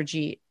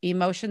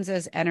emotions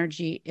as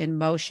energy in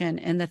motion.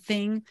 And the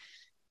thing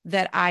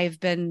that I've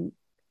been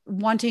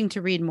wanting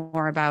to read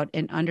more about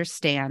and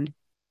understand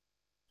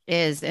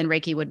is, and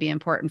Reiki would be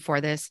important for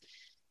this,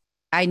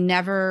 I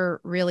never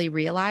really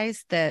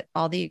realized that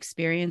all the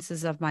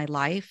experiences of my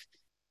life,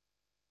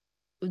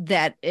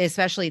 that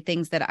especially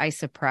things that I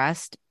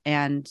suppressed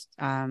and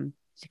kind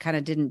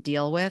of didn't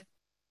deal with,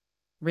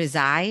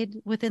 reside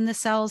within the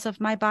cells of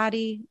my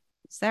body.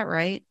 Is that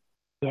right?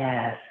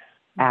 Yes,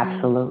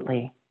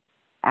 absolutely.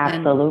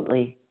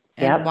 Absolutely.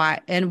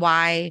 And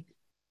why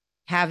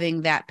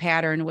having that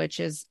pattern, which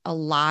is a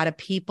lot of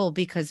people,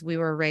 because we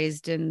were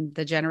raised in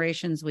the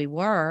generations we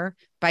were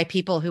by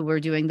people who were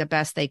doing the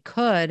best they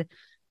could.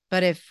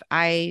 But if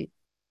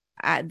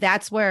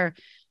that's where,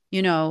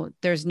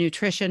 there's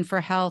nutrition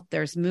for health,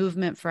 there's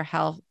movement for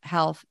health.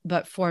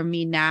 But for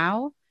me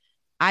now,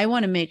 I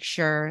want to make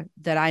sure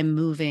that I'm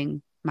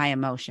moving my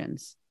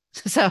emotions.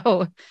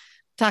 So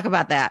talk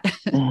about that.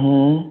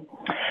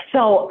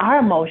 So our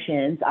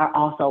emotions are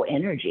also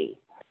energy.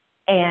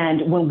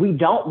 And when we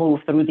don't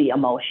move through the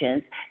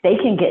emotions, they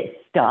can get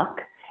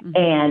stuck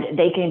and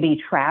they can be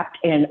trapped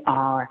in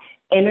our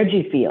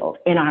energy field,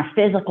 in our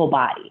physical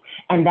body.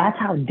 And that's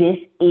how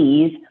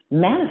dis-ease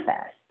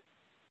manifests.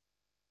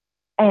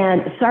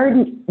 And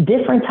certain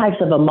different types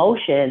of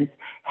emotions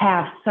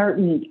have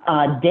certain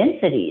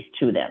densities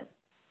to them.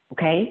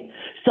 Okay.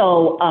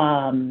 So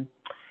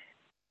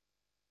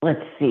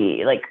let's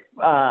see, like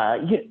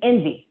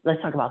envy.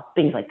 Let's talk about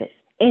things like this.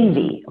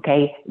 Envy,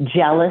 okay,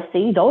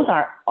 jealousy, those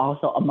are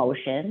also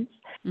emotions.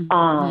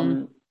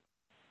 Those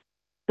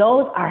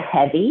are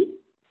heavy.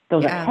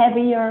 Those are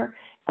heavier,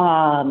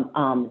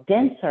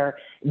 denser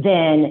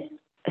than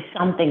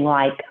something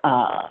like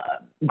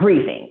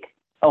grieving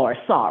or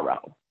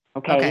sorrow.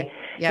 Okay.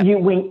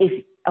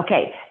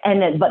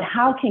 But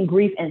how can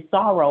grief and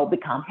sorrow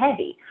become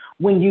heavy?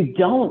 When you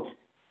don't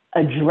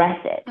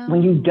address it,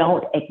 when you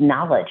don't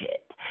acknowledge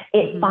it,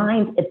 it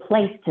finds a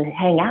place to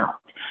hang out.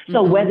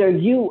 So whether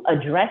you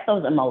address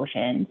those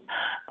emotions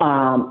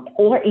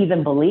or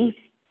even beliefs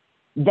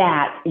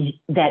that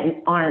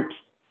aren't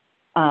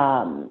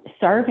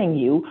serving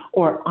you,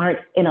 or aren't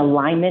in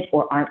alignment,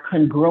 or aren't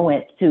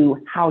congruent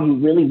to how you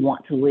really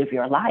want to live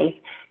your life,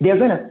 they're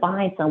going to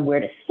find somewhere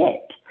to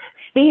sit.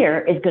 Fear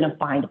is going to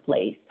find a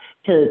place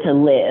to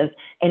live,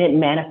 and it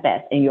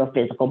manifests in your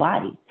physical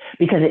body,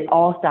 because it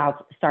all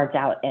starts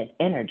out as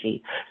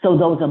energy. So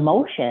those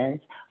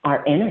emotions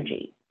are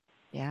energy.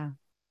 Yeah.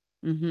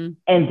 Mm-hmm.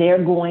 and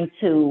they're going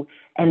to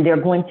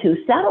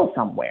settle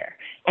somewhere,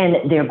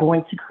 and they're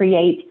going to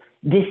create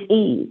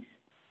dis-ease,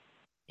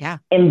 Yeah.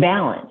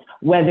 imbalance,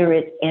 whether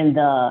it's in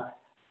the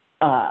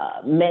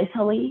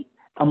mentally,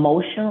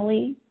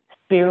 emotionally,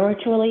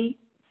 spiritually.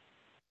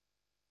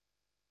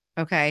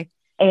 Okay.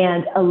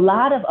 And a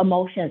lot of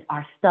emotions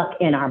are stuck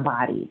in our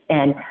bodies.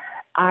 And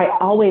I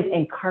always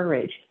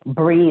encourage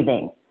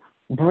breathing,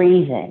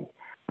 breathing,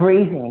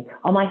 breathing.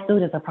 All my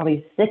students are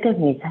probably sick of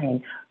me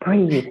saying,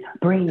 breathe,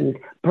 breathe,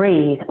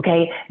 breathe.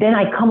 Okay. Then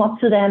I come up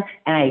to them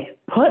and I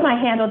put my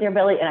hand on their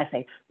belly and I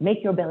say,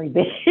 make your belly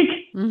big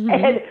Mm-hmm.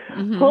 and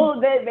Mm-hmm. pull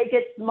them, make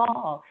it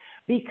small.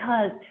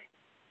 Because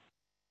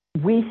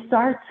we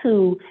start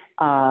to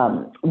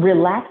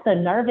relax the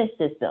nervous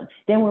system,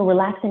 then we're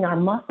relaxing our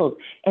muscles.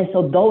 And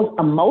so those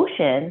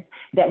emotions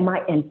that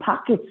might in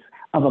pockets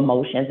of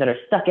emotions that are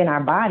stuck in our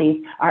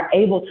bodies are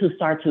able to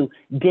start to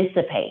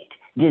dissipate,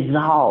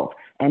 dissolve,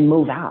 and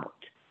move out.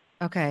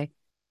 Okay.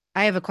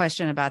 I have a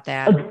question about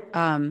that.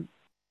 Um,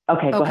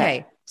 Okay, go ahead.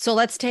 okay. So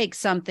let's take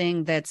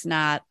something that's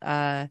not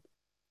a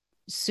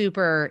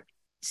super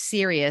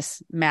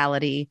serious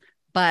malady,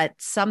 but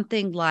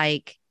something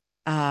like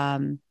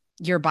um,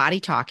 your body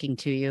talking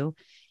to you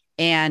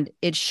and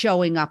it's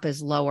showing up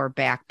as lower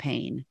back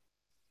pain.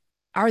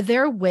 Are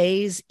there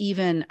ways,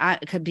 even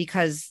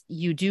because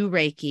you do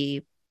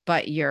Reiki,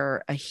 but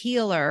you're a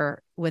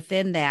healer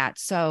within that?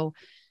 So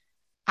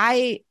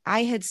I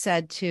had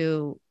said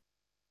to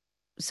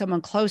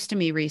someone close to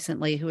me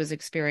recently who was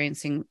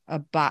experiencing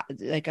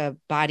like a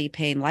body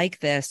pain like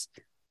this,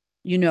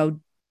 you know,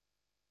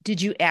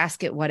 did you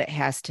ask it what it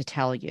has to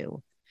tell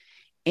you?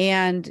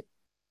 And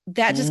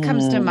that just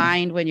comes to Mm,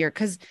 mind when you're,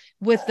 because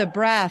with the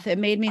breath, it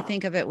made me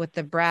think of it with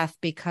the breath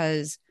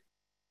because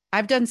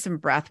I've done some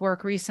breath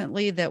work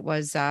recently that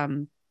was,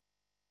 I'm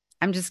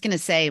just going to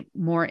say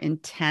more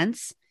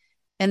intense.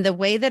 And the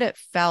way that it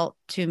felt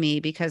to me,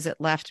 because it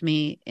left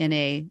me in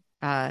a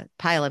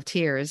pile of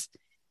tears,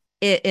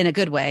 in a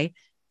good way,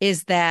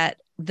 is that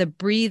the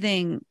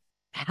breathing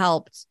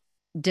helped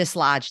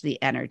dislodge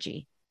the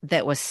energy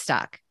that was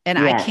stuck. And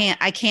yes,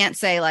 I can't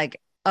say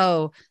like,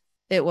 oh,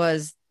 it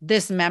was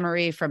this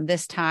memory from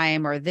this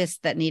time or this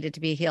that needed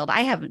to be healed.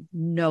 I have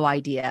no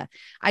idea.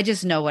 I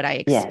just know what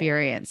I yes,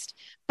 experienced.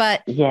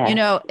 But, you yes.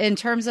 know, in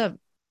terms of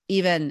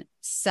even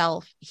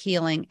self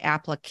healing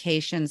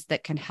applications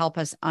that can help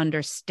us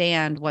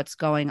understand what's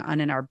going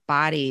on in our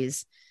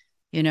bodies,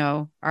 you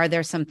know, are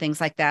there some things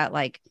like that?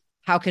 Like,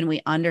 how can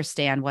we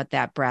understand what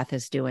that breath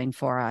is doing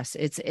for us?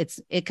 It's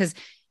because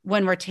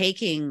when we're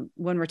taking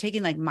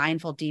like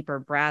mindful, deeper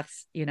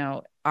breaths, you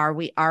know, are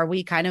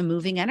we kind of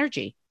moving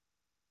energy?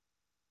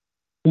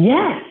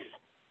 Yes,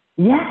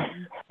 yes,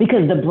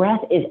 because the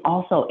breath is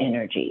also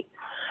energy.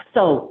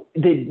 So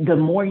the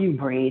more you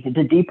breathe,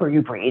 the deeper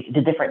you breathe,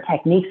 the different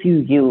techniques you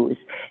use,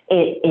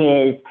 it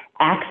is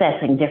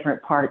accessing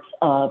different parts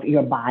of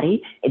your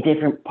body,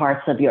 different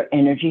parts of your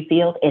energy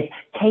field. It's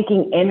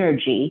taking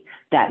energy,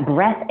 that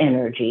breath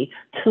energy,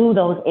 to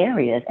those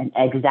areas, and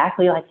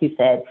exactly like you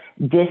said,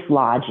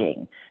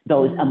 dislodging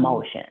those Mm,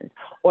 emotions.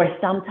 Or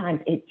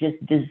sometimes it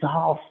just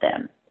dissolves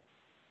them.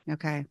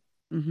 okay.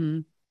 Mm-hmm.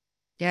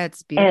 Yeah,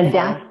 it's And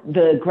that's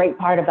beautiful. the great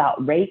part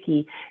about Reiki,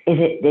 is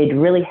it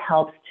really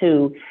helps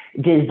to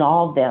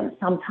dissolve them,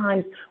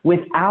 sometimes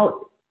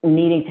without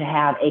needing to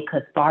have a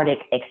cathartic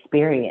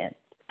experience,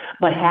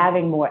 but Mm,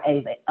 having more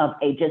of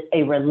a just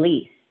a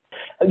release.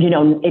 You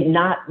know, it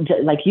not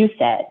like you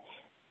said,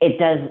 it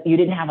does. You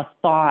didn't have a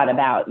thought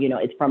about, you know,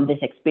 it's from this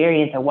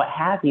experience or what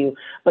have you,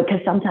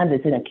 because sometimes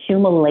it's an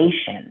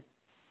accumulation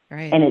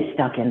right. and it's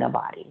stuck in the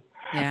body.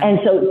 Yeah. And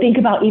so think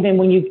about even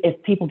when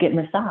if people get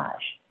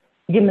massage,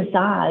 you get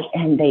massage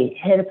and they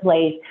hit a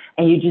place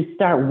and you just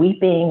start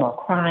weeping or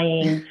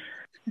crying.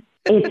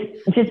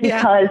 It's just Yeah.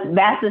 because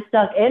that's a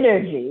stuck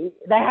energy.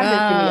 That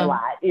happens to me a Uh,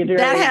 lot during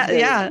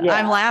yeah, I'm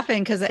yeah,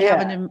 laughing because it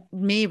happened yeah. to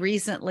me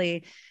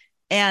recently.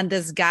 And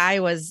this guy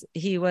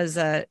he was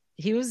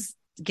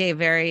gave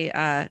very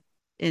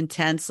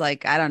intense,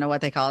 like, I don't know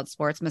what they call it,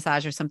 sports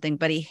massage or something,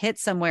 but he hit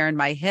somewhere in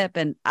my hip.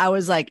 And I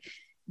was like,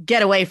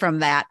 get away from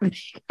that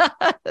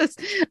because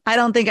I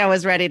don't think I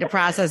was ready to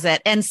process it.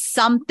 And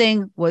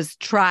something was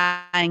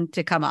trying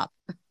to come up.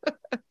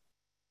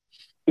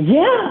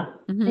 Yeah.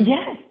 Hmm.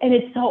 Yes. And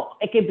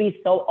it can be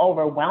so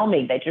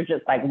overwhelming that you're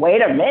just like,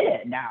 wait a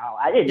minute now.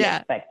 I didn't Yeah.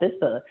 expect this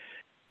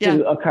Yeah.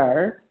 to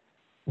occur.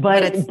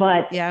 But it's,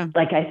 But yeah.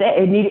 like I said,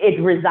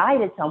 it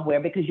resided somewhere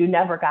because you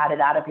never got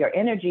it out of your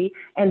energy,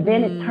 and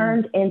then it Mm.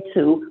 turned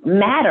into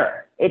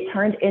matter. It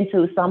turned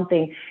into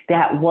something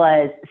that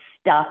was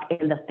stuck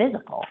in the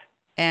physical.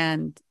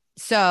 And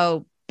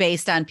so,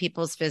 based on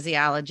people's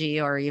physiology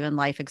or even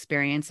life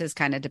experiences,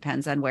 kind of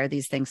depends on where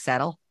these things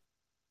settle.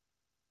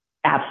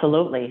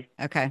 Absolutely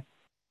Okay.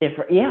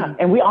 different, yeah. Mm.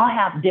 And we all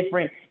have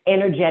different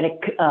energetic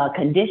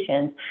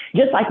conditions,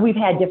 just like we've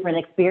had different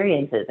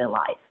experiences in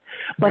life.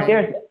 But Right.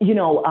 there's, you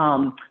know,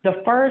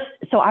 the first,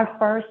 so our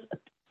first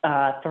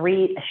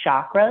three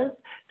chakras,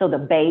 so the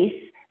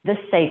base, the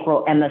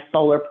sacral, and the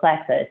solar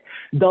plexus,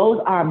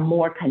 those are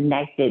more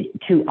connected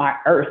to our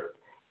earth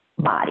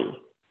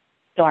body,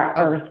 so our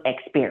Oh, earth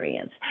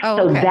experience. oh,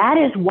 So okay. that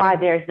is why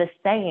there's this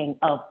saying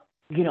of,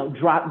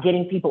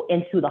 getting people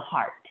into the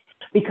heart,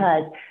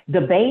 because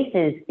the base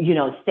is,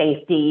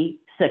 safety,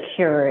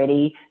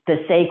 security, the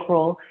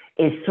sacral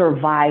is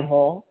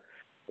survival,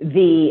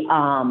 the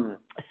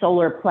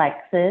solar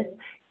plexus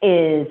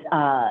is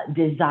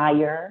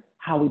desire,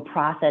 how we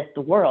process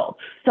the world.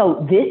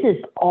 So this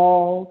is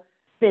all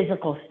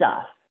physical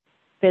stuff,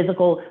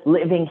 physical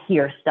living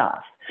here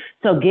stuff.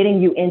 So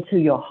getting you into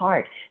your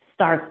heart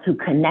starts to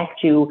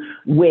connect you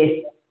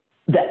with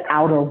the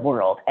outer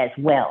world as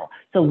well.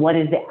 So what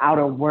is the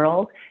outer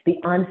world? The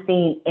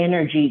unseen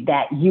energy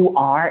that you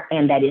are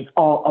and that is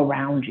all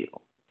around you.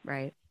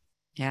 Right.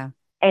 Yeah.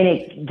 And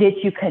it gets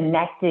you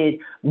connected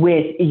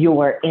with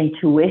your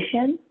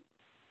intuition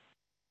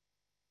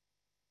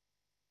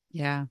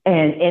Yeah.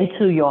 and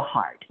into your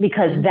heart,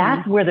 because Mm-hmm.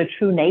 that's where the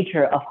true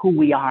nature of who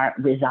we are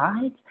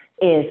resides,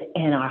 is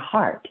in our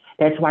heart.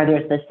 That's why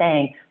there's the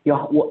saying,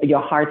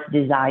 your heart's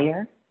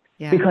desire,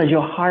 Yeah. because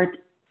your heart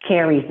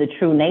carries the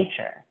true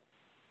nature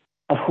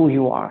of who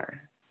you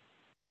are.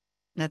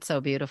 That's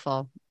so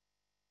beautiful.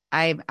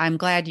 I'm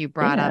glad you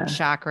brought up Yeah.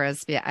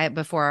 chakras.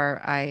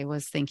 Before I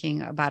was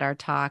thinking about our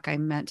talk, I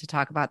meant to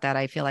talk about that.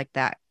 I feel like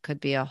that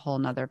could be a whole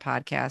nother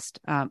podcast.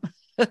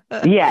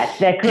 Yes,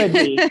 that could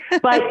be.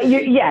 But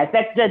yes,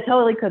 that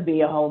totally could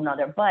be a whole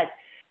nother. But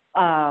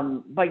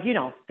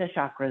the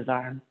chakras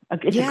are,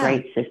 it's a Yeah.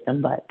 great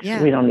system, but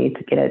Yeah. we don't need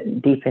to get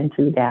it deep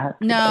into that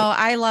No, today.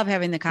 I love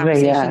having the But yeah,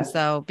 conversations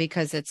though,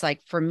 because it's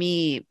like for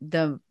me,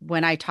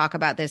 when I talk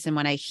about this and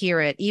when I hear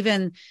it,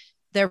 even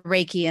the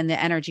Reiki and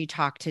the energy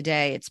talk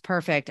today, it's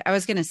perfect. I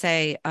was going to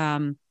say,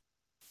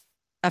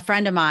 a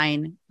friend of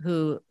mine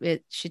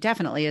she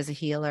definitely is a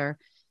healer.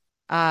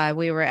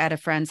 We were at a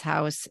friend's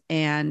house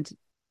and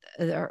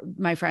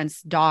my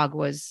friend's dog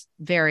was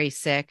very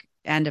sick,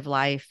 end of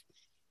life.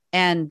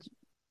 And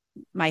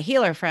my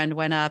healer friend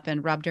went up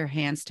and rubbed her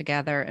hands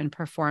together and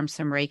performed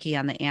some Reiki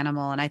on the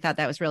animal. And I thought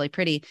that was really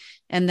pretty.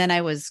 And then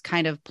I was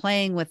kind of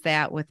playing with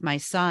that with my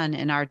son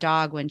and our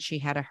dog when she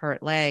had a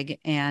hurt leg.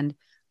 And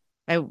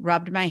I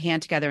rubbed my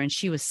hand together and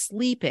she was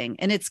sleeping.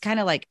 And it's kind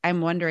of like,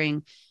 I'm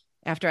wondering,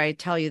 after I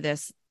tell you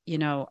this,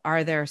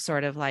 are there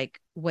sort of like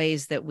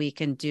ways that we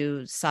can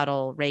do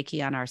subtle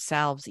Reiki on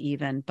ourselves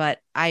even? But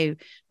I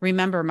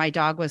remember my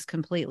dog was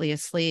completely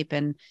asleep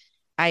and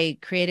I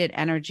created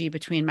energy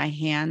between my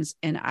hands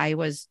and I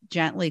was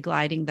gently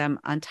gliding them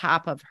on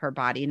top of her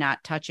body,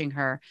 not touching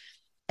her.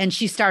 And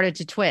she started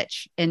to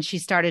twitch and she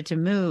started to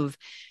move.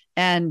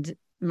 And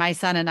my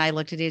son and I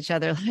looked at each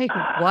other like,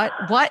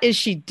 what is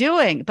she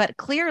doing? But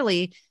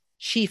clearly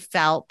she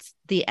felt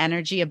the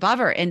energy above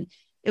her. And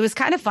it was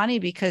kind of funny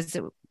because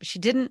she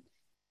didn't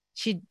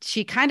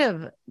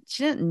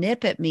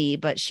nip at me,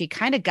 but she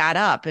kind of got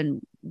up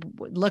and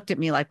looked at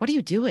me like, what are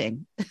you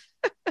doing?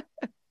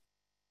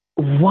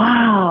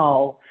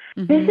 wow.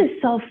 This Mm-hmm.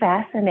 is so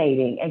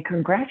fascinating. And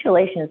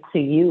congratulations to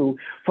you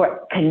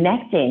for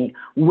connecting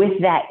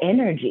with that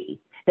energy,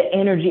 the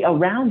energy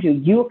around you.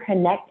 You're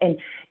connecting.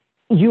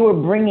 You were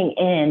bringing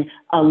in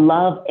a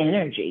love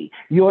energy.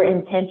 Your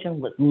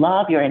intention was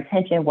love. Your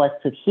intention was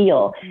to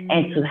heal and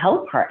to Mm-hmm.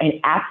 help her. And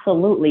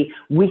absolutely,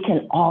 we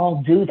can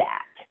all do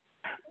that.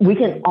 We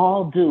can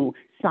all do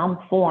some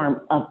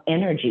form of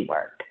energy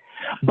work.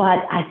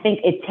 But I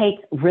think it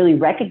takes really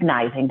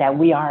recognizing that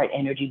we are an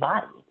energy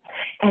body.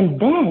 And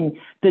then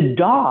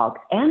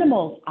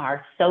animals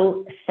are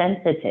so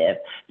sensitive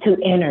to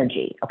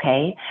energy,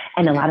 okay?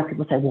 And a Okay. lot of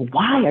people say, well,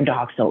 why are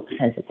dogs so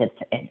sensitive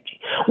to energy?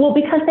 Well,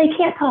 because they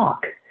can't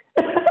talk.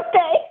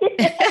 Okay.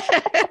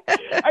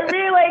 I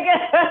mean, like,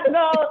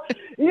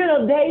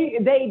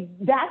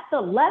 that's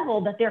the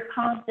level that they're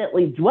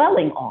constantly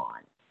dwelling on,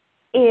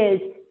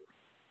 is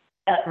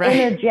Right.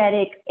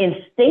 energetic,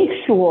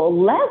 instinctual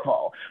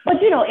level. But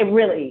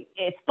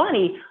it's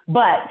funny,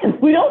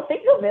 but we don't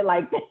think of it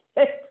like that.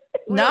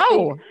 We don't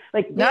think No,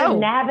 like they're no.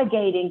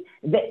 navigating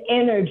the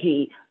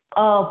energy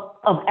of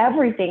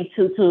everything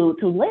to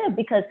live,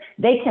 because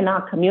they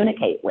cannot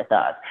communicate with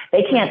us.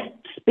 They Right. can't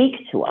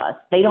speak to us.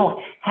 They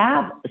don't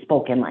have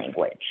spoken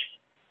language.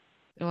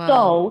 Well,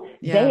 So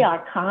they yeah.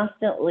 are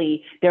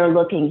constantly, they're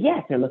looking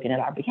at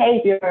our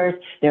behaviors,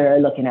 they're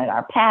looking at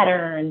our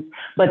patterns,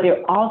 but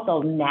they're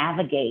also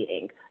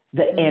navigating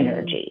the Mm-hmm.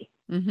 energy.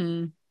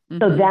 Mm-hmm.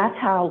 So Mm-hmm. that's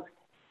how,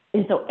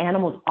 and so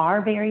animals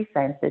are very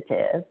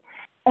sensitive.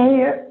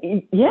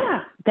 And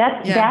Yeah.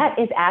 that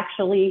is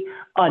actually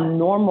a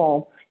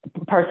normal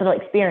personal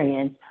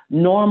experience,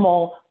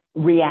 normal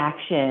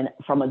reaction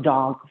from a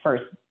dog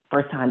first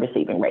time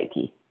receiving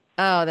Reiki.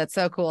 Oh, that's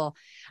so cool.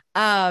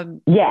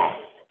 Um, Yes.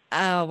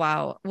 oh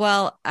wow.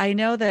 Well, I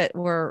know that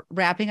we're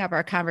wrapping up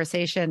our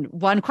conversation.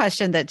 One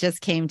question that just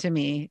came to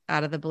me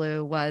out of the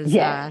blue was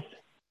Yes.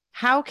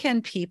 how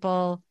can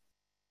people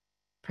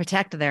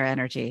protect their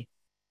energy?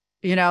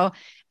 You know,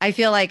 I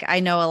feel like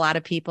I know a lot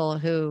of people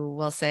who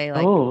will say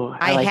like, Oh,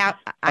 I like,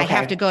 I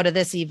have to okay. go to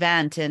this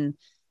event and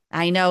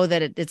I know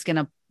that it's going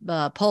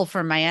to pull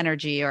from my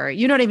energy, or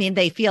you know what I mean?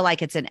 They feel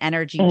like it's an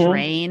energy Mm-hmm.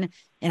 drain.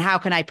 And how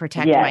can I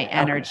protect my Yes. Okay.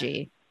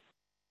 energy?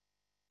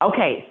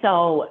 Okay,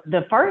 so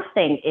the first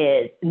thing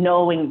is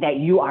knowing that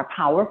you are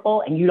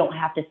powerful and you don't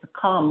have to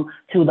succumb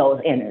to those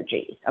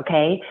energies,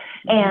 okay?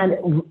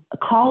 And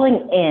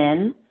calling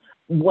in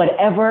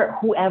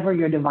whoever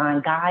your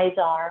divine guides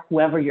are,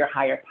 whoever your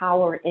higher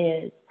power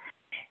is,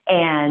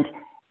 and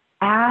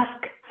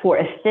ask for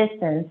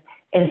assistance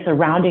in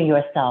surrounding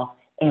yourself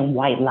in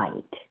white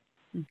light.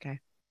 Okay.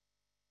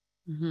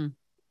 Mm-hmm.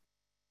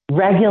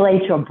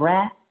 Regulate your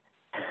breath.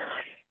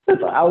 That's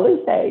what I always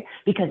say,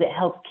 because it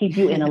helps keep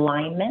you in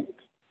alignment.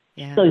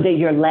 Yeah. So that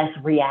you're less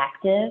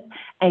reactive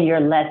and you're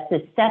less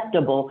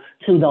susceptible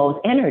to those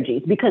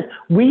energies, because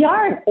we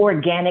are an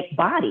organic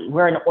body.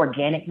 We're an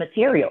organic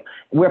material.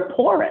 We're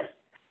porous.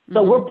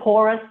 So we're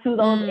porous to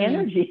those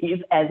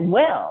energies as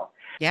well.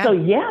 Yeah. So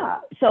yeah.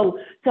 So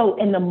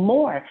in the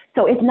more,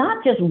 so it's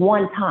not just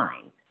one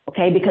time,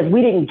 okay? Because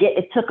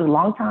it took a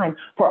long time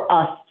for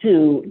us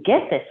to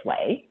get this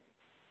way.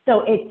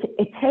 So it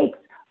takes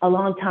a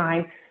long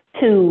time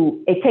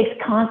it takes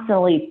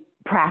constantly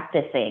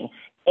practicing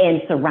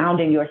and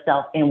surrounding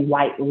yourself in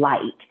white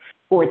light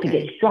for it to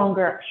get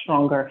stronger,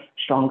 stronger,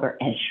 stronger,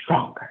 and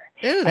stronger.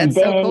 Ooh, that's and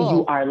then so cool.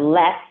 You are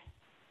less,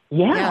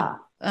 yeah.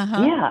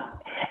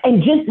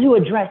 And just to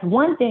address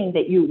one thing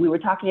that we were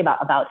talking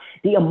about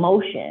the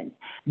emotions,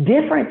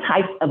 different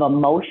types of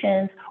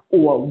emotions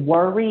or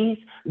worries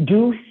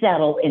do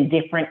settle in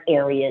different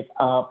areas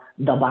of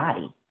the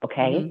body,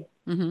 okay?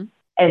 Mm-hmm.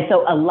 And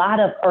so a lot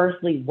of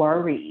earthly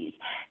worries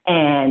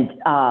and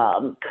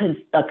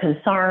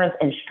concerns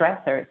and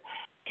stressors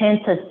tend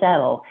to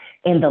settle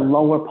in the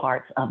lower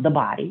parts of the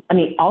body. I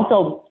mean,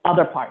 also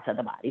other parts of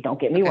the body, don't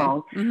get me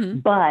wrong. Mm-hmm.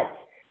 But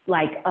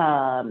like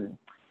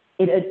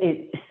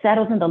it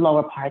settles in the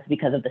lower parts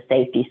because of the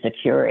safety,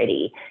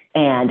 security,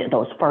 and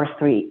those first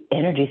three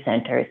energy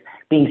centers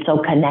being so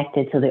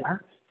connected to the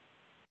earth.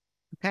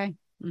 Okay.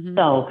 Mm-hmm.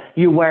 So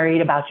you're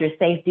worried about your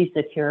safety,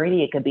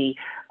 security. It could be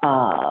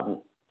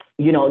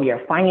your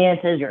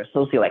finances, your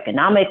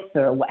socioeconomics,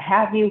 or what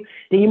have you,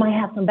 then you might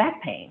have some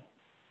back pain.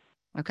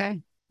 Okay.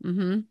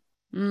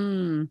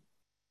 Mm-hmm.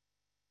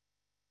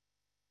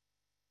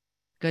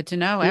 Good to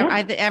know.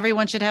 Yeah.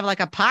 Everyone should have like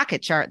a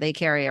pocket chart they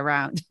carry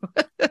around.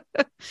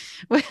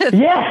 Wait a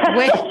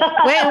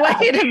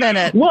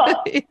minute.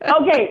 Well,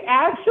 okay.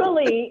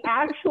 Actually,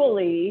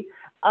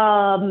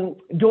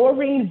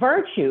 Doreen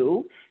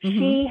Virtue,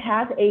 she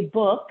has a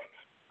book.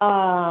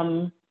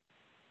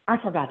 I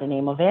forgot the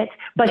name of it,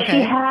 but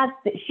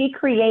she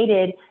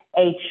created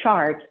a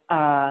chart,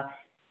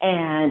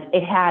 and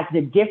it has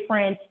the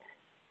different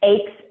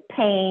aches,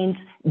 pains,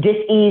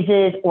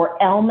 diseases, or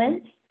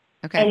ailments.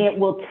 Okay. And it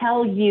will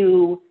tell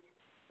you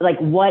like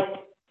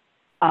what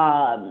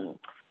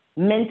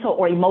mental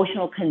or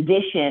emotional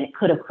condition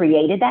could have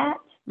created that.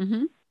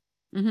 Mm-hmm.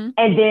 Mm-hmm.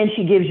 And then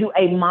she gives you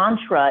a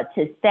mantra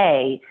to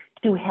say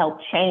to help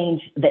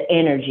change the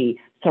energy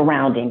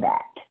surrounding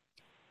that.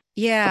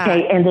 Yeah.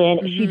 Okay. And then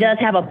she does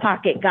have a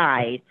pocket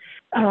guide.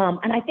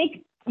 And I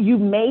think you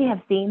may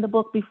have seen the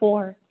book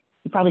before.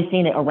 You've probably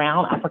seen it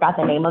around. I forgot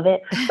the name of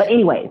it. But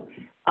anyways,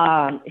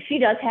 she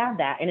does have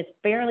that, and it's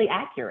fairly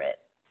accurate.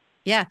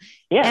 Yeah.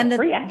 Yeah, and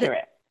pretty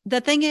accurate.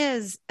 The thing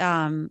is,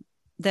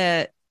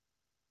 that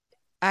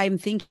I'm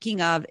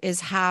thinking of is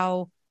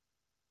how,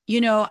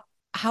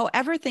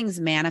 however things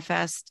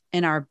manifest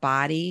in our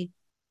body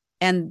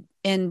and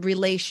in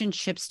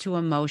relationships to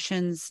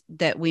emotions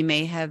that we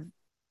may have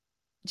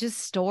just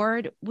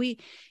stored,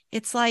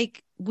 it's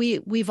like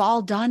we've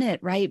all done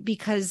it, right?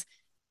 Because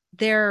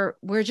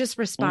we're just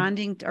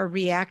responding or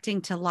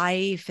reacting to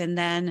life, and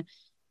then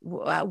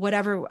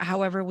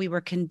however we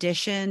were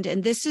conditioned.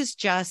 And this is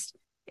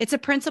it's a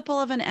principle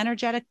of an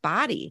energetic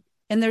body,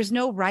 and there's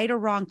no right or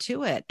wrong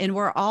to it. And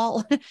we're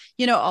all,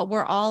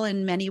 we're all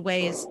in many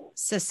ways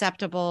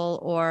susceptible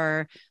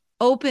or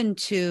open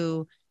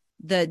to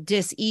the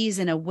dis-ease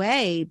in a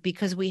way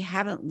because we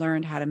haven't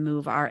learned how to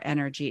move our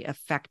energy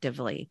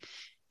effectively.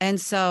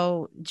 And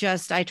so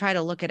I try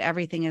to look at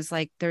everything as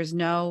like, there's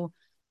no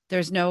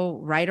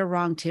right or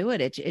wrong to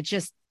it. It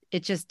just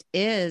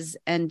is.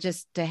 And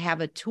just to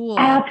have a tool.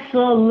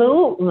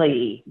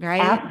 Absolutely.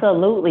 Right.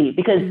 Absolutely.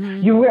 Because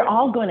we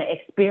all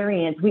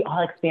experience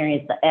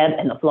the ebb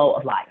and the flow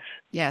of life.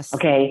 Yes.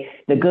 Okay.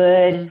 The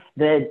good,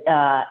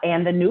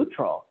 and the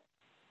neutral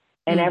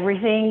and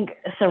everything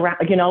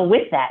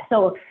with that.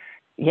 So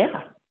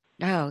yeah.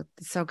 Oh,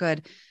 so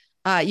good.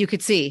 You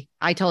could see,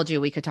 I told you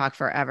we could talk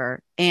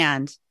forever,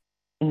 and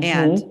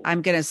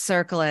I'm going to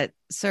circle it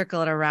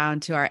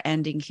around to our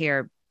ending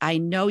here. I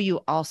know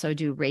you also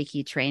do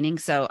Reiki training.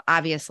 So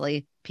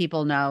obviously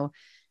people know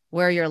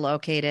where you're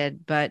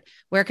located, but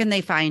where can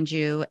they find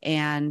you?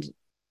 And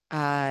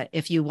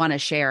if you want to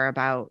share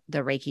about the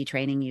Reiki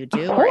training you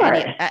do, or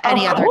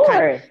any other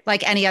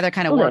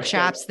kind of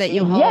workshops that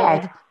you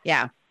hold.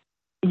 Yeah.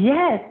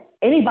 Yes.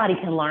 Anybody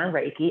can learn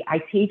Reiki. I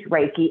teach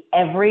Reiki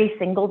every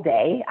single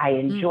day. I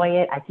enjoy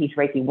it. I teach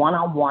Reiki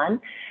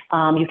one-on-one.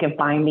 You can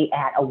find me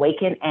at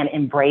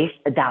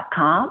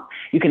awakenandembrace.com.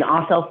 You can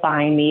also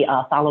follow me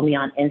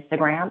on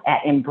Instagram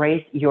at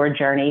Embrace Your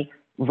Journey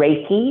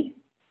Reiki.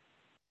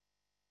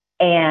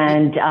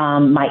 And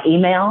my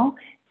email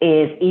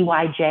is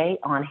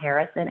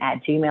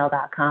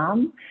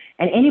eyjonharrison@gmail.com.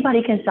 And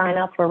anybody can sign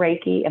up for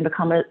Reiki and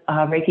become a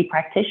Reiki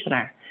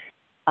practitioner.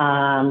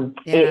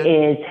 It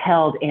is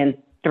held in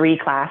 3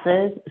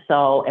 classes.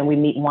 And we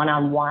meet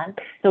one-on-one.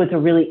 So it's a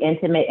really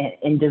intimate and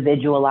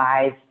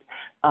individualized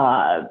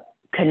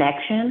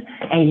connection.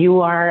 And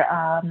you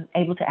are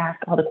able to ask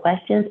all the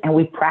questions. And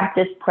we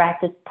practice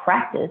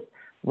Reiki.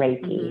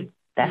 Mm-hmm.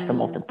 That's the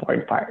most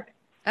important part.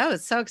 Oh,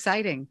 it's so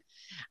exciting.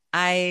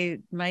 I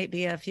might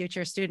be a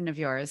future student of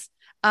yours.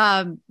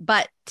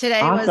 But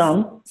today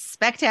was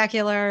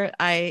spectacular.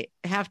 I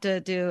have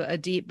to do a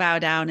deep bow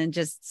down and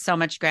just so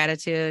much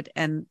gratitude.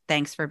 And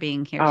thanks for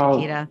being here,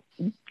 Chiquita.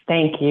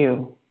 Thank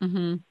you.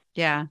 Mm-hmm.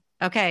 Yeah.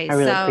 Okay. I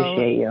really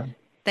appreciate you.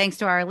 Thanks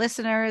to our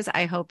listeners.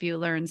 I hope you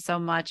learned so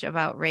much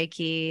about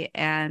Reiki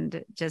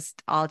and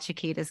just all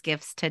Chiquita's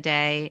gifts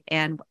today.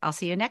 And I'll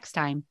see you next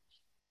time.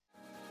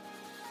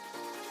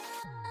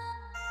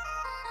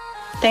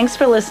 Thanks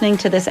for listening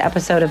to this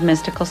episode of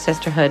Mystical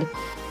Sisterhood.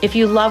 If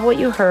you love what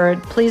you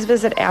heard, please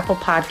visit Apple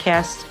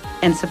Podcasts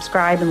and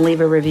subscribe and leave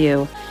a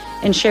review,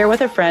 and share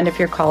with a friend if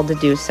you're called to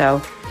do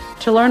so.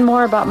 To learn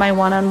more about my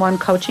one-on-one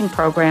coaching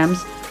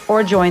programs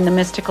or join the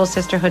Mystical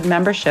Sisterhood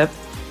membership,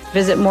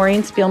 visit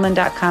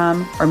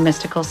MaureenSpielman.com or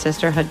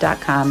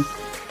MysticalSisterhood.com.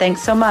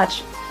 Thanks so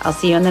much. I'll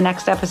see you in the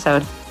next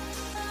episode.